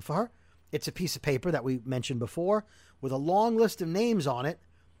door waiting for her. It's a piece of paper that we mentioned before with a long list of names on it,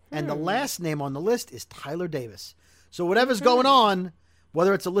 and the last name on the list is Tyler Davis. So whatever's going on,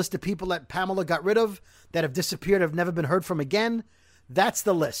 whether it's a list of people that Pamela got rid of, that have disappeared, have never been heard from again, that's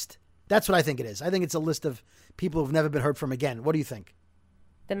the list. That's what I think it is. I think it's a list of people who've never been heard from again. What do you think?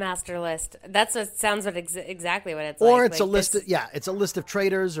 The master list. That's what sounds like exactly what it's like. Or it's like a list of, it's a list of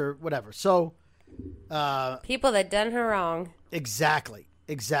traitors or whatever. So people that done her wrong. Exactly.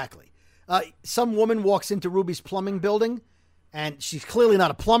 Some woman walks into Ruby's plumbing building, and she's clearly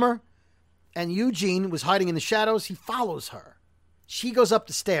not a plumber. And Eugene was hiding in the shadows. He follows her. She goes up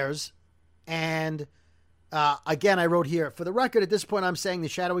the stairs, and again, I wrote here, for the record, at this point, I'm saying the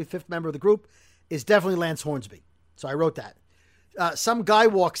shadowy fifth member of the group is definitely Lance Hornsby. So I wrote that. Some guy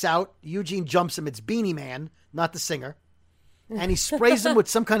walks out. Eugene jumps him. It's Beanie Man, not the singer. And he sprays him with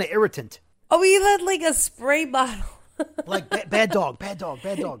some kind of irritant. Oh, he had like a spray bottle. Like bad dog.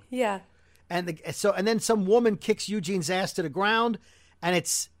 Yeah. And then some woman kicks Eugene's ass to the ground, and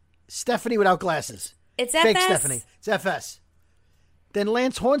it's Stephanie without glasses. It's Fake FS. Stephanie. It's FS. Then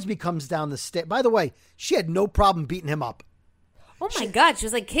Lance Hornsby comes down the stairs. By the way, she had no problem beating him up. Oh my God. She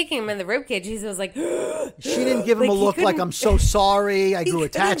was like kicking him in the ribcage. He was like, she didn't give him a look like, I'm so sorry. I grew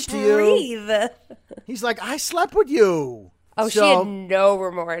attached to you. Breathe. He's like, I slept with you. Oh, she had no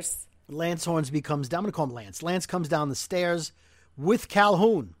remorse. Lance Hornsby comes down. I'm going to call him Lance. Lance comes down the stairs with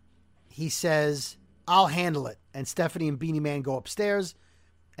Calhoun. He says, I'll handle it. And Stephanie and Beanie Man go upstairs.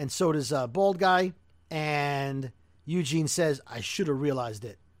 And so does Bald Guy. And Eugene says, I should have realized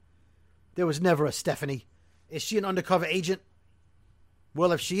it. There was never a Stephanie. Is she an undercover agent?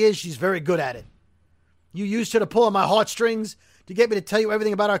 Well, if she is, she's very good at it. You used her to pull on my heartstrings to get me to tell you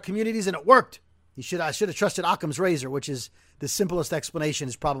everything about our communities, and it worked. I should have trusted Occam's razor, which is the simplest explanation,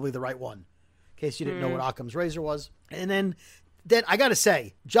 is probably the right one. In case you didn't know what Occam's razor was. And then I got to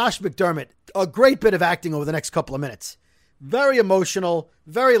say, Josh McDermott, a great bit of acting over the next couple of minutes. Very emotional,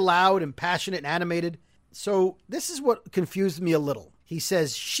 very loud and passionate and animated. So this is what confused me a little. He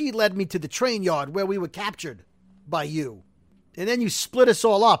says, she led me to the train yard where we were captured by you. And then you split us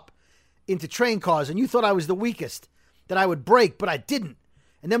all up into train cars, and you thought I was the weakest, that I would break, but I didn't.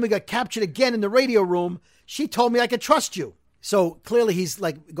 And then we got captured again in the radio room. She told me I could trust you. So clearly he's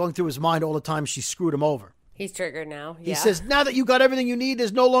like going through his mind all the time she screwed him over. He's triggered now. Yeah. He says, now that you got everything you need,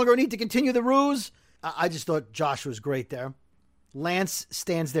 there's no longer a need to continue the ruse. I just thought Josh was great there. Lance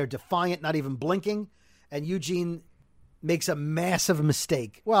stands there defiant, not even blinking. And Eugene makes a massive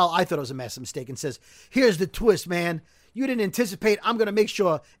mistake. Well, I thought it was a massive mistake, and says, here's the twist, man. You didn't anticipate I'm going to make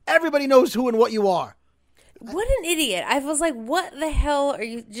sure everybody knows who and what you are. What an idiot. I was like, what the hell are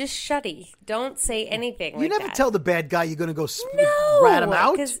you? Just shutty. Don't say anything You never tell the bad guy you're going to go No, rat him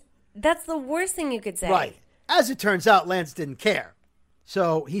out. Because that's the worst thing you could say. Right. As it turns out, Lance didn't care.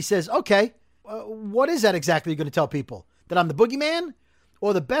 So he says, okay, what is that exactly you're going to tell people? That I'm the boogeyman?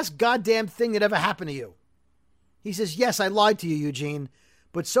 Or the best goddamn thing that ever happened to you? He says, yes, I lied to you, Eugene,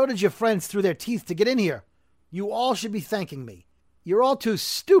 but so did your friends through their teeth to get in here. You all should be thanking me. You're all too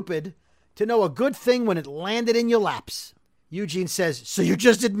stupid to know a good thing when it landed in your laps. Eugene says, so you're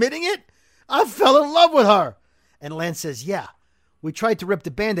just admitting it? I fell in love with her. And Lance says, yeah, we tried to rip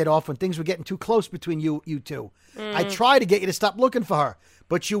the Band-Aid off when things were getting too close between you two. I tried to get you to stop looking for her,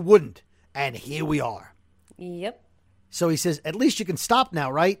 but you wouldn't. And here we are. Yep. So he says, at least you can stop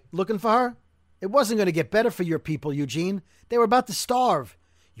now, right? Looking for her? It wasn't going to get better for your people, Eugene. They were about to starve.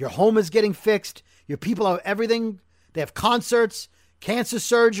 Your home is getting fixed. Your people have everything. They have concerts, cancer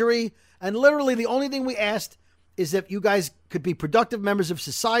surgery, and literally the only thing we asked is that you guys could be productive members of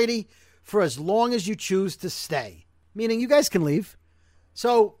society for as long as you choose to stay. Meaning you guys can leave.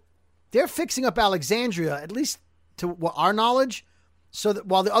 So they're fixing up Alexandria, at least to our knowledge, so that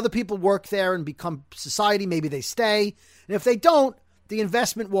while the other people work there and become society, maybe they stay. And if they don't, the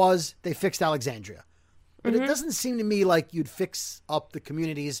investment was they fixed Alexandria. But it doesn't seem to me like you'd fix up the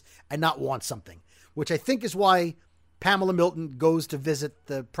communities and not want something, which I think is why Pamela Milton goes to visit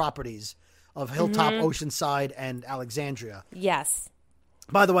the properties of Hilltop, Oceanside, and Alexandria. Yes.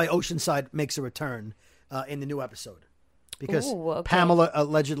 By the way, Oceanside makes a return in the new episode because Pamela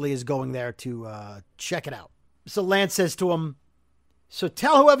allegedly is going there to check it out. So Lance says to him, So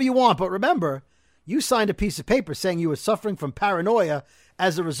tell whoever you want, but remember, you signed a piece of paper saying you were suffering from paranoia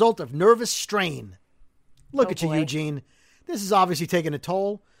as a result of nervous strain. Look at you, Eugene. This is obviously taking a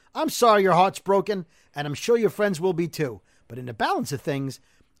toll. I'm sorry your heart's broken, and I'm sure your friends will be too. But in the balance of things,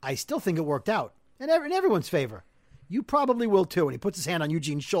 I still think it worked out. And in everyone's favor. You probably will too. And he puts his hand on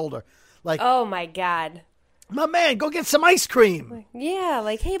Eugene's shoulder. Like, oh my God. My man, go get some ice cream. Yeah,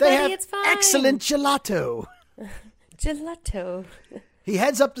 like, hey, They buddy, have it's fine. excellent gelato. Gelato. He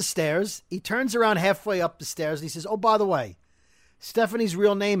heads up the stairs. He turns around halfway up the stairs and he says, oh, by the way, Stephanie's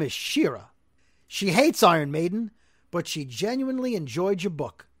real name is Shira. She hates Iron Maiden, but she genuinely enjoyed your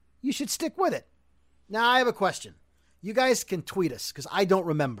book. You should stick with it. Now, I have a question. You guys can tweet us because I don't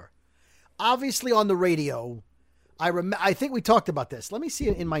remember. Obviously, on the radio, I think we talked about this. Let me see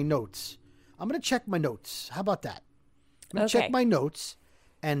it in my notes. I'm going to check my notes. How about that? I'm going to check my notes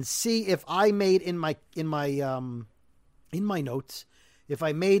and see if I made in my notes if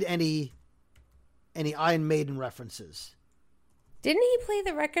I made any Iron Maiden references. Didn't he play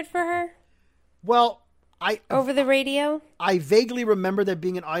the record for her? Well, over the radio? I vaguely remember there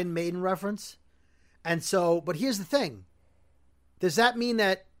being an Iron Maiden reference. And so, but here's the thing. Does that mean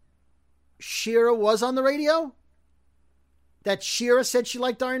that Shira was on the radio? That Shira said she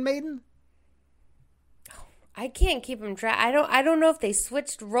liked Iron Maiden? I can't keep him track. I don't know if they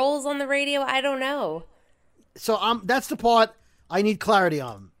switched roles on the radio. I don't know. So that's the part I need clarity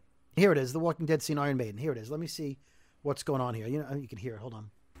on. Here it is, The Walking Dead scene, Iron Maiden. Here it is. Let me see what's going on here. You know, you can hear it. Hold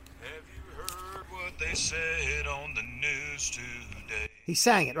on. Have you heard what they said on the news today? He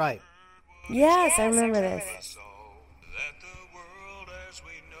sang it, right? Yes, I remember this. That the world as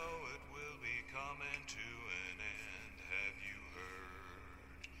we know it will be coming to an end. Have you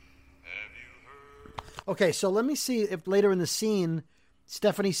heard? Okay, so let me see if later in the scene,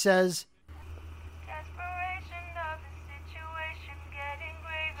 Stephanie says, Desperation of the situation getting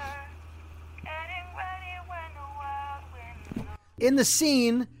graver, getting ready when the wild wind. in the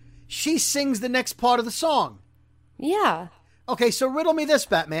scene, she sings the next part of the song. Yeah. Okay, so riddle me this,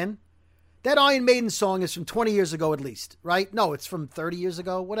 Batman. That Iron Maiden song is from 20 years ago at least, right? No, it's from 30 years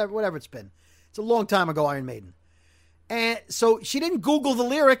ago, whatever it's been. It's a long time ago, Iron Maiden. And so she didn't Google the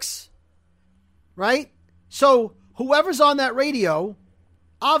lyrics, right? So whoever's on that radio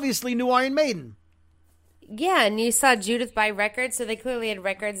obviously knew Iron Maiden. Yeah, and you saw Judith buy records, so they clearly had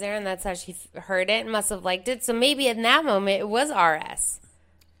records there, and that's how she heard it and must have liked it. So maybe in that moment it was RS.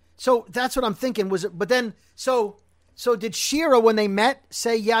 So that's what I'm thinking. Was it? But then, so did Shira, when they met,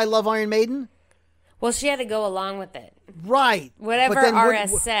 say, "Yeah, I love Iron Maiden"? Well, she had to go along with it. Right. Whatever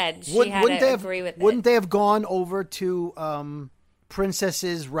RS said, she had to agree with it. Wouldn't they have gone over to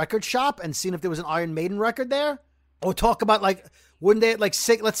Princess's record shop and seen if there was an Iron Maiden record there? Or talk about, like, wouldn't they, like,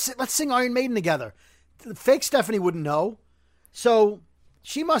 sing, let's sing Iron Maiden together? Fake Stephanie wouldn't know. So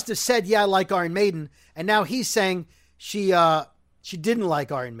she must have said, yeah, I like Iron Maiden. And now he's saying she didn't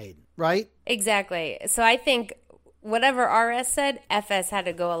like Iron Maiden, right? Exactly. So I think whatever RS said, FS had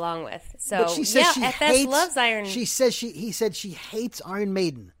to go along with. So but she says she FS hates, loves Iron. He said she hates Iron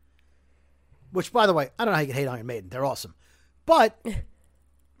Maiden. Which, by the way, I don't know how you can hate Iron Maiden. They're awesome. But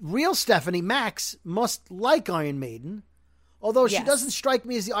real Stephanie Max must like Iron Maiden, although she doesn't strike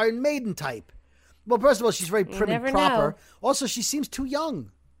me as the Iron Maiden type. Well, first of all, she's very prim and proper. Know. Also, she seems too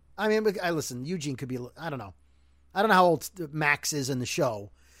young. I mean, listen, Eugene could be, I don't know. I don't know how old Max is in the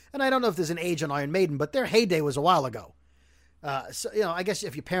show. And I don't know if there's an age on Iron Maiden, but their heyday was a while ago. So, you know, I guess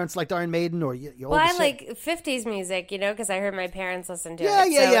if your parents liked Iron Maiden or your well, older I like 50s music, you know, because I heard my parents listen to it.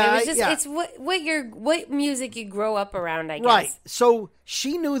 Yeah. It was just, it's what music you grow up around, I guess. Right. So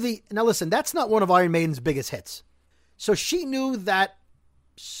she knew now listen, that's not one of Iron Maiden's biggest hits. So she knew that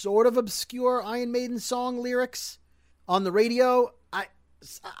sort of obscure Iron Maiden song lyrics on the radio.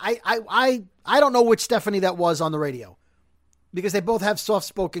 I don't know which Stephanie that was on the radio. Because they both have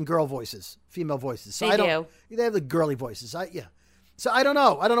soft-spoken girl voices, female voices. So They have the girly voices. So I don't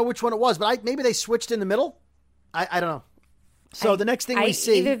know. I don't know which one it was, but maybe they switched in the middle. I don't know. So the next thing we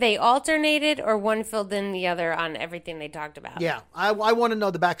see, either they alternated or one filled in the other on everything they talked about. Yeah, I want to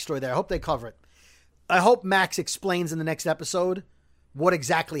know the backstory there. I hope they cover it. I hope Max explains in the next episode what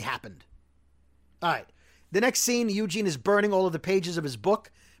exactly happened. All right. The next scene, Eugene is burning all of the pages of his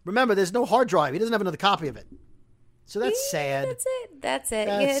book. Remember, there's no hard drive. He doesn't have another copy of it. So that's sad. That's it. That's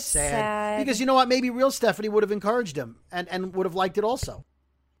it's sad. Because you know what? Maybe real Stephanie would have encouraged him and would have liked it also.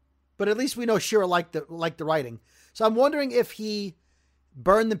 But at least we know Shira liked the writing. So I'm wondering if he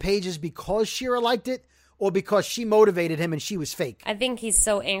burned the pages because Shira liked it, or because she motivated him and she was fake. I think he's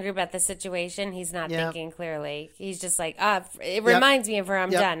so angry about the situation, he's not Yeah. thinking clearly. He's just like, it reminds me of her. I'm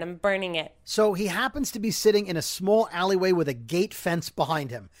done. I'm burning it. So he happens to be sitting in a small alleyway with a gate fence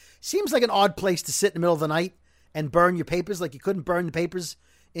behind him. Seems like an odd place to sit in the middle of the night and burn your papers. Like you couldn't burn the papers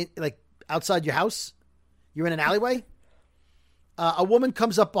outside your house. You're in an alleyway. A woman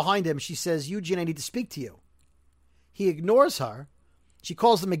comes up behind him. She says, Eugene, I need to speak to you. He ignores her. She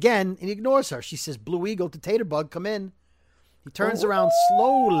calls him again, and he ignores her. She says, Blue Eagle to Taterbug, come in. He turns around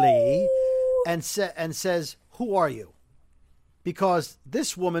slowly and says, who are you? Because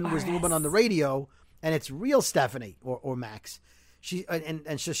this woman was the woman on the radio, and it's real Stephanie or Max.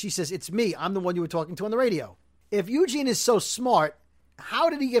 So she says, it's me. I'm the one you were talking to on the radio. If Eugene is so smart,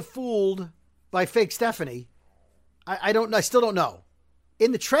 how did he get fooled by fake Stephanie? I don't know. I still don't know.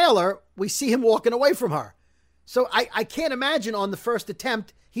 In the trailer, we see him walking away from her. So I can't imagine on the first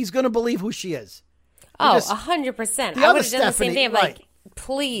attempt, he's going to believe who she is. Oh, Because 100%. the I other would have done the same Stephanie, thing. I'm right. like,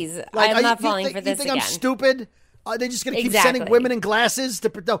 please, I'm not falling for this you think again. I'm stupid? Are they just going to keep Exactly. sending women in glasses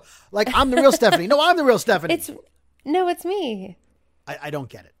no, like I'm the real Stephanie? No, I'm the real Stephanie. It's me. I don't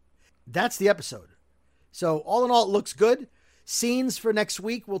get it. That's the episode. So all in all, it looks good. Scenes for next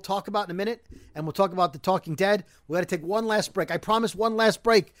week we'll talk about in a minute, and we'll talk about The Talking Dead. We got to take one last break. I promise one last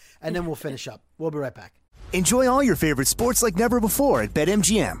break, and then we'll finish up. We'll be right back. Enjoy all your favorite sports like never before at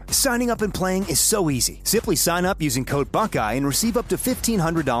BetMGM. Signing up and playing is so easy. Simply sign up using code Buckeye and receive up to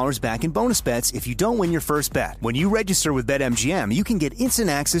 $1,500 back in bonus bets if you don't win your first bet. When you register with BetMGM, you can get instant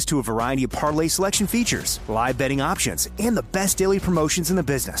access to a variety of parlay selection features, live betting options, and the best daily promotions in the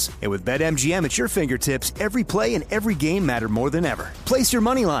business. And with BetMGM at your fingertips, every play and every game matter more than ever. Place your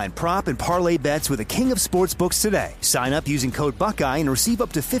moneyline, prop, and parlay bets with the king of sportsbooks today. Sign up using code Buckeye and receive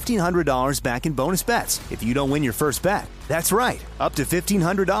up to $1,500 back in bonus bets if you don't win your first bet. That's right, up to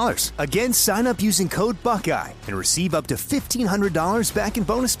 $1,500. Again, sign up using code Buckeye and receive up to $1,500 back in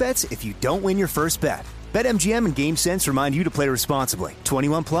bonus bets if you don't win your first bet. BetMGM and GameSense remind you to play responsibly.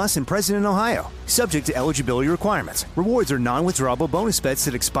 21 plus and present in Ohio. Subject to eligibility requirements. Rewards are non-withdrawable bonus bets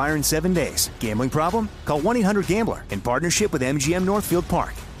that expire in 7 days. Gambling problem? Call 1-800-GAMBLER in partnership with MGM Northfield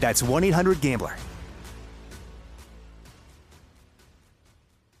Park. That's 1-800-GAMBLER.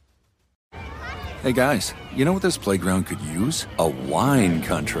 Hey guys, you know what this playground could use? A wine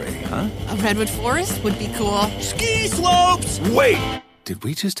country, huh? A redwood forest would be cool. Ski slopes! Wait! Did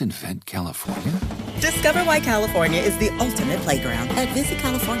we just invent California? Discover why California is the ultimate playground at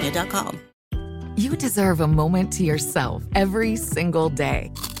visitcalifornia.com. You deserve a moment to yourself every single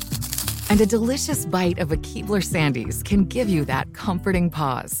day. And a delicious bite of a Keebler Sandies can give you that comforting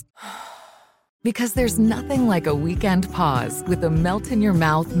pause. Because there's nothing like a weekend pause with the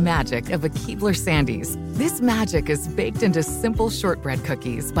melt-in-your-mouth magic of a Keebler Sandies. This magic is baked into simple shortbread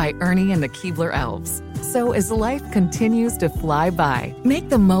cookies by Ernie and the Keebler Elves. So as life continues to fly by, make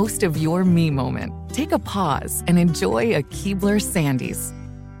the most of your me moment. Take a pause and enjoy a Keebler Sandies.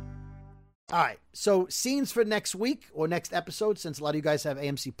 All right, so scenes for next week or next episode, since a lot of you guys have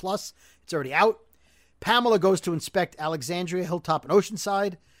AMC Plus, it's already out. Pamela goes to inspect Alexandria, Hilltop, and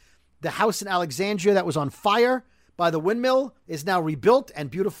Oceanside. The house in Alexandria that was on fire by the windmill is now rebuilt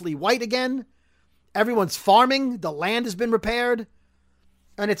and beautifully white again. Everyone's farming. The land has been repaired.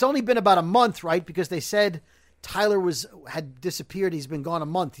 And it's only been about a month, right? Because they said Tyler had disappeared. He's been gone a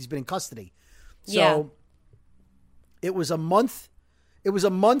month. He's been in custody. So it was a month. It was a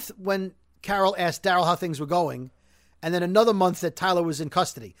month when Carol asked Daryl how things were going. And then another month that Tyler was in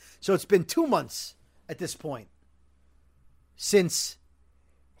custody. So it's been 2 months at this point since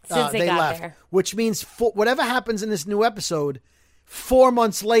they got left, there. which means whatever happens in this new episode, 4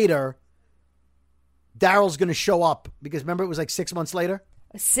 months later, Daryl's going to show up because remember it was like 6 months later.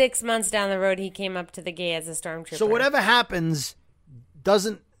 6 months down the road, he came up to the gate as a stormtrooper. So whatever happens,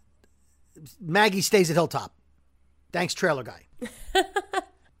 Maggie stays at Hilltop. Thanks, trailer guy.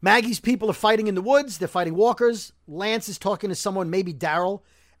 Maggie's people are fighting in the woods. They're fighting walkers. Lance is talking to someone, maybe Daryl,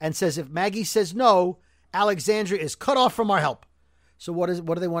 and says if Maggie says no, Alexandria is cut off from our help. So what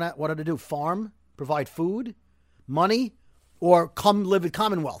do they want to do? Farm, provide food, money, or come live at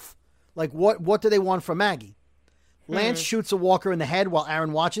Commonwealth? Like what do they want from Maggie? Lance shoots a walker in the head while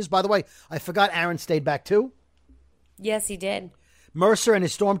Aaron watches. By the way, I forgot Aaron stayed back too. Yes, he did. Mercer and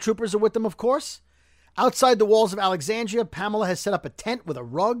his stormtroopers are with them, of course. Outside the walls of Alexandria, Pamela has set up a tent with a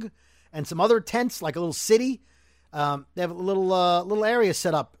rug and some other tents, like a little city. They have a little area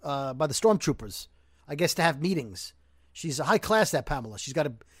set up by the stormtroopers, I guess, to have meetings. She's a high class, that Pamela. She's got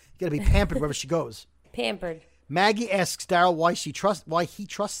to be pampered wherever she goes. Pampered. Maggie asks Daryl why he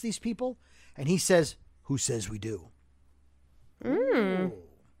trusts these people, and he says, "Who says we do?"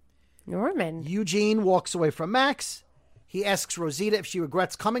 Norman. Eugene walks away from Max. He asks Rosita if she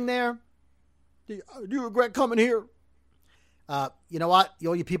regrets coming there. Do you regret coming here? You know what?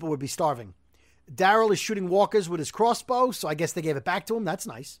 All you people would be starving. Daryl is shooting walkers with his crossbow, so I guess they gave it back to him. That's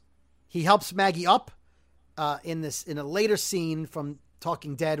nice. He helps Maggie up. In a later scene from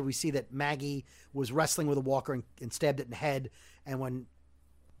Talking Dead, we see that Maggie was wrestling with a walker and stabbed it in the head. And when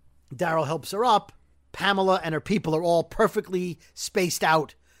Daryl helps her up, Pamela and her people are all perfectly spaced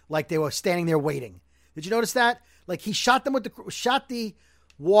out, like they were standing there waiting. Did you notice that? Like he shot the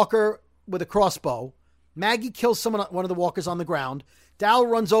walker with a crossbow. Maggie kills one of the walkers on the ground. Daryl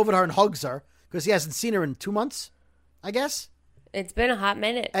runs over to her and hugs her because he hasn't seen her in 2 months, I guess. It's been a hot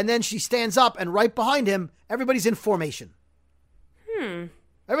minute. And then she stands up, and right behind him, everybody's in formation.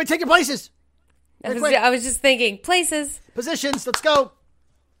 Everybody take your places. I was just thinking, places. Positions, let's go.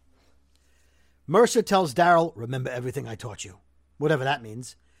 Mercer tells Daryl, remember everything I taught you. Whatever that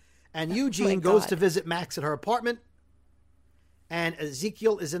means. And Eugene goes to visit Max at her apartment. And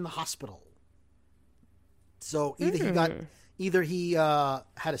Ezekiel is in the hospital. So either he had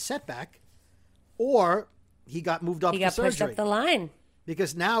a setback, or he got moved up for surgery. He got pushed up the line.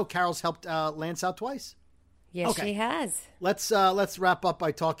 Because now Carol's helped Lance out twice. Yes, she has. Let's wrap up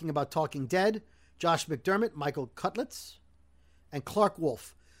by talking about Talking Dead. Josh McDermott, Michael Cutlitz, and Clark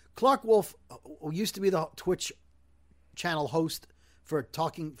Wolf. Clark Wolf, who used to be the Twitch channel host for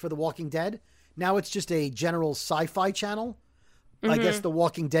The Walking Dead. Now it's just a general sci-fi channel. I guess the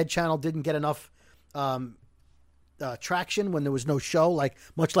Walking Dead channel didn't get enough traction when there was no show,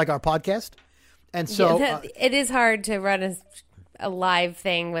 much like our podcast. And so it is hard to run a live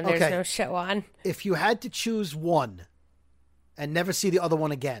thing when there's no show on. If you had to choose one and never see the other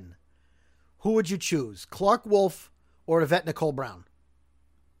one again, who would you choose? Clark Wolf or Yvette Nicole Brown?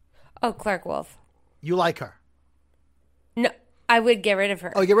 Oh, Clark Wolf. You like her? No, I would get rid of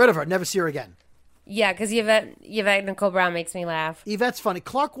her. Oh, get rid of her. Never see her again. Yeah, because Yvette Nicole Brown makes me laugh. Yvette's funny.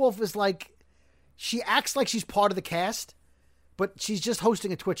 Clark Wolf is she acts like she's part of the cast, but she's just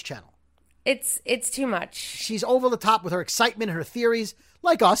hosting a Twitch channel. It's too much. She's over the top with her excitement and her theories,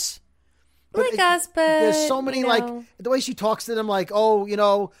 like us. But there's so many, the way she talks to them, I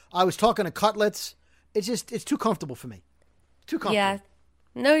was talking to Cutlets. It's too comfortable for me. Too comfortable. Yeah.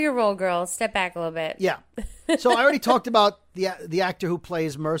 Know your role, girl. Step back a little bit. Yeah. So I already talked about the actor who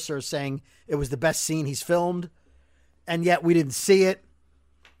plays Mercer saying it was the best scene he's filmed, and yet we didn't see it.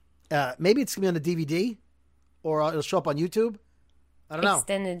 Maybe it's going to be on the DVD, or it'll show up on YouTube. I don't know.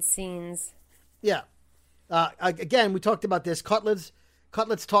 Extended scenes. Yeah. Again, we talked about this. Cutlets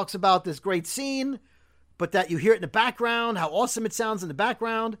talks about this great scene, but that you hear it in the background, how awesome it sounds in the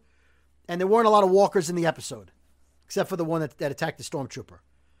background. And there weren't a lot of walkers in the episode, except for the one that attacked the stormtrooper.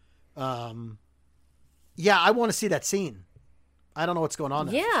 Yeah, I want to see that scene. I don't know what's going on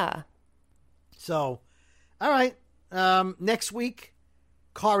there. Yeah. So, all right. Next week,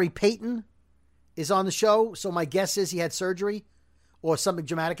 Kari Payton is on the show. So my guess is he had surgery or something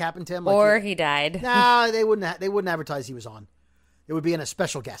dramatic happened to him. Or he died. No, they wouldn't advertise he was on. It would be in a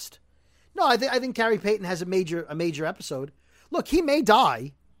special guest. No, I think Kari Payton has a major episode. Look, he may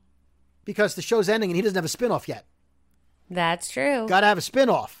die because the show's ending and he doesn't have a spinoff yet. That's true. Got to have a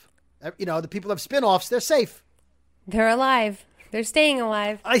spinoff. The people have spinoffs. They're safe. They're alive. They're staying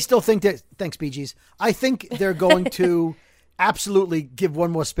alive. I still think that. Thanks, Bee Gees. I think they're going to absolutely give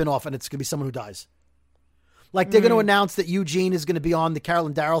one more spinoff, and it's going to be someone who dies. They're going to announce that Eugene is going to be on the Carol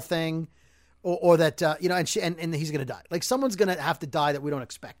and Daryl thing, or that and he's going to die. Someone's going to have to die that we don't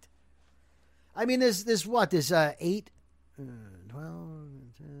expect. I mean, there's 8, 12,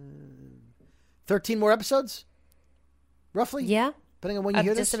 13 more episodes, roughly. Yeah, depending on when you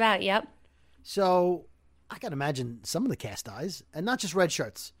hear this. Just about. Yep. So I can imagine some of the cast dies, and not just red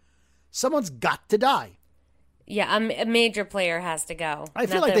shirts. Someone's got to die. Yeah, a major player has to go. I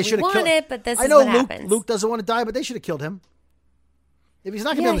feel like they should have killed it, but this I is know what Luke, happens. Luke doesn't want to die, but they should have killed him. If he's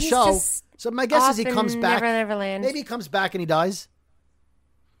not going to be on the show, so my guess is he comes back. Neverland. Maybe he comes back and he dies.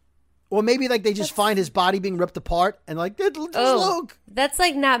 Or maybe they just find his body being ripped apart and it's Luke. That's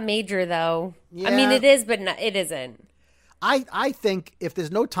not major though. Yeah. I mean, it is, but it isn't. I think if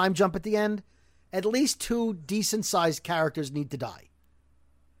there's no time jump at the end, at least 2 decent sized characters need to die.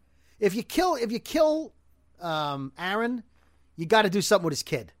 If you kill Aaron, you got to do something with his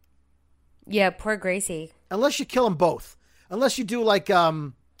kid. Yeah, poor Gracie. Unless you kill them both. Unless you do what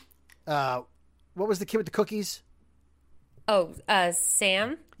was the kid with the cookies? Oh,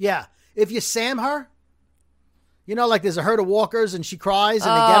 Sam? Yeah. If you Sam her, there's a herd of walkers and she cries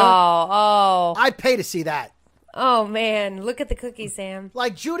and they get her. Oh. I'd pay to see that. Oh man, look at the cookies, Sam.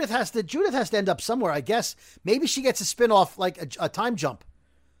 Judith has to end up somewhere, I guess. Maybe she gets a spinoff, a time jump.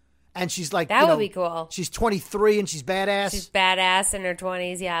 And she's like, that would be cool. She's 23 and she's badass. She's badass in her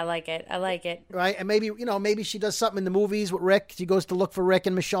 20s. Yeah, I like it. Right? And maybe she does something in the movies with Rick. She goes to look for Rick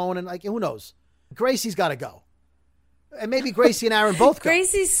and Michonne, and who knows? Gracie's got to go. And maybe Gracie and Aaron both go.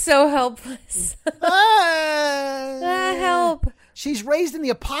 Gracie's so helpless. Help. She's raised in the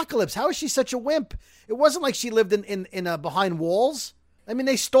apocalypse. How is she such a wimp? It wasn't like she lived in behind walls. I mean,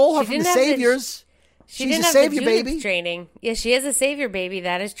 they stole her from the Saviors. She's a savior baby. Training. Yeah, she is a savior baby.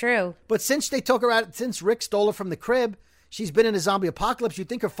 That is true. But since they took her out, since Rick stole her from the crib, she's been in a zombie apocalypse. You'd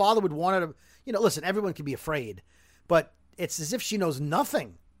think her father would want her to, listen, everyone can be afraid, but it's as if she knows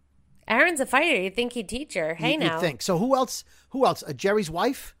nothing. Aaron's a fighter. You'd think he'd teach her. Hey, now. You'd think. So who else? Jerry's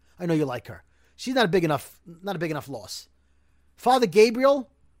wife? I know you like her. She's not a big enough loss. Father Gabriel?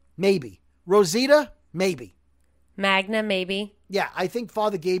 Maybe. Rosita? Maybe. Magna? Maybe. Yeah, I think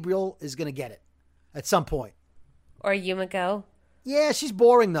Father Gabriel is going to get it. At some point. Or Yumiko. Yeah, she's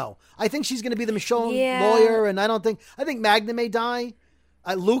boring, though. I think she's going to be the Michonne lawyer, and I think Magna may die.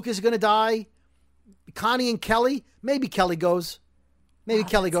 Luke is going to die. Connie and Kelly. Maybe Kelly goes.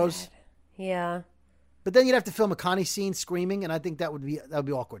 Kelly goes. Sad. Yeah. But then you'd have to film a Connie scene screaming, and I think that would be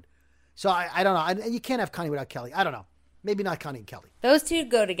awkward. So I don't know. You can't have Connie without Kelly. I don't know. Maybe not Connie and Kelly. Those two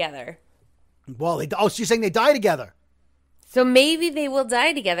go together. Well, so you're saying they die together. So maybe they will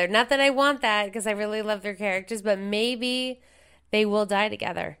die together. Not that I want that because I really love their characters, but maybe they will die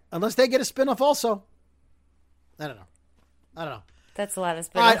together. Unless they get a spinoff also. I don't know. That's a lot of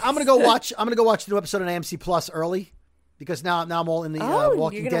spinoffs. All right, I'm gonna go watch the new episode on AMC Plus early because now I'm all in the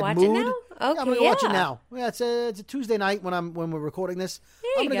Walking Dead mood. It now? Okay, I'm gonna go watch it now. Yeah, it's a Tuesday night when we're recording this.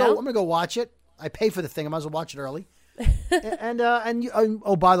 I'm gonna go watch it. I pay for the thing. I might as well watch it early. and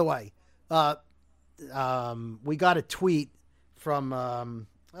by the way, we got a tweet from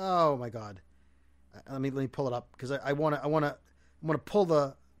oh my God, let me pull it up because I want to pull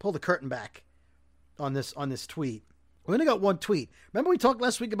the curtain back on this tweet. We only got one tweet. Remember we talked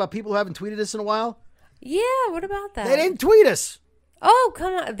last week about people who haven't tweeted us in a while? Yeah, what about that? They didn't tweet us. Oh,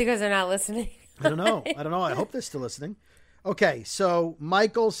 come on, because they're not listening. I don't know. I hope they're still listening. Okay, so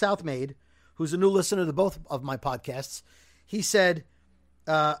Michael Southmaid, who's a new listener to both of my podcasts, he said,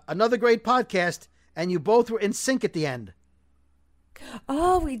 another great podcast, and you both were in sync at the end.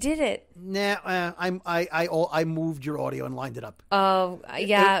 Oh, we did it. Nah, I moved your audio and lined it up. Oh,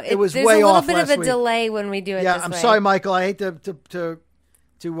 yeah. It was way off. There's a little bit of a week. delay when we do it. Yeah, this I'm way. sorry, Michael. I hate to pull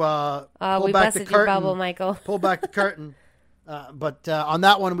we back the busted curtain. your bubble, Michael. Pull back the curtain. But on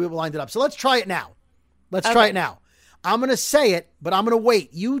that one, we lined it up. So let's try it now. Try it now. I'm going to say it, but I'm going to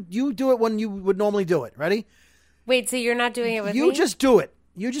wait. You do it when you would normally do it. Ready? Wait, so you're not doing it with me? You just do it.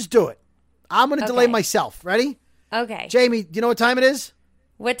 I'm going to delay myself. Ready? Okay. Jamie, do you know what time it is?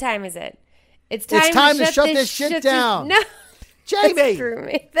 What time is it? It's time to shut this shit down. No. Jamie.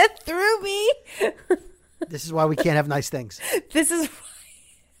 That threw me. This is why we can't have nice things. This is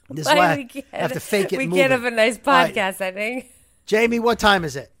why we have to fake it. We can't have a nice podcast, I think. Jamie, what time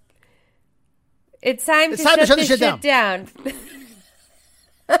is it? It's time to shut this shit down.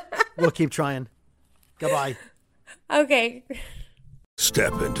 We'll keep trying. Goodbye. Okay.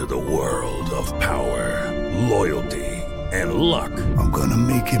 Step into the world of power, loyalty, and luck. I'm gonna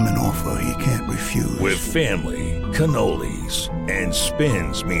make him an offer he can't refuse. With family, cannolis, and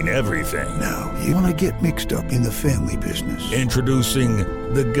spins mean everything. Now, you wanna get mixed up in the family business. Introducing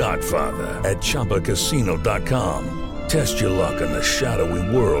The Godfather at ChumbaCasino.com. Test your luck in the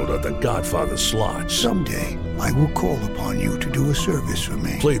shadowy world of The Godfather slot. Someday, I will call upon you to do a service for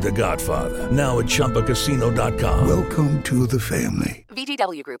me. Play The Godfather, now at ChumbaCasino.com. Welcome to the family.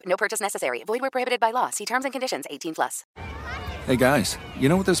 VGW Group. No purchase necessary. Void where prohibited by law. See terms and conditions. 18+. Hey guys, you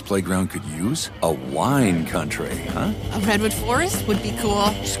know what this playground could use? A wine country, huh? A redwood forest would be cool.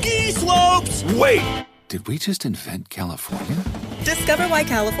 Ski slopes! Wait! Did we just invent California? Discover why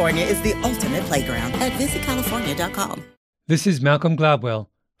California is the ultimate playground at visitcalifornia.com. This is Malcolm Gladwell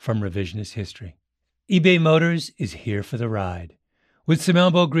from Revisionist History. eBay Motors is here for the ride. With some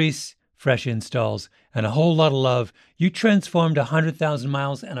elbow grease, fresh installs, and a whole lot of love, you transformed 100,000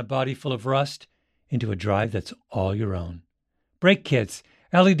 miles and a body full of rust into a drive that's all your own. Brake kits,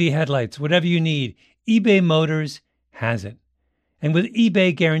 LED headlights, whatever you need, eBay Motors has it. And with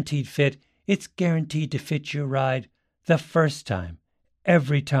eBay Guaranteed Fit, it's guaranteed to fit your ride the first time,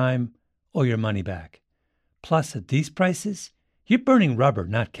 every time, or your money back. Plus, at these prices, you're burning rubber,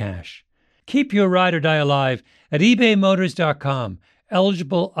 not cash. Keep your ride or die alive at ebaymotors.com.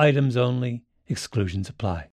 Eligible items only. Exclusions apply.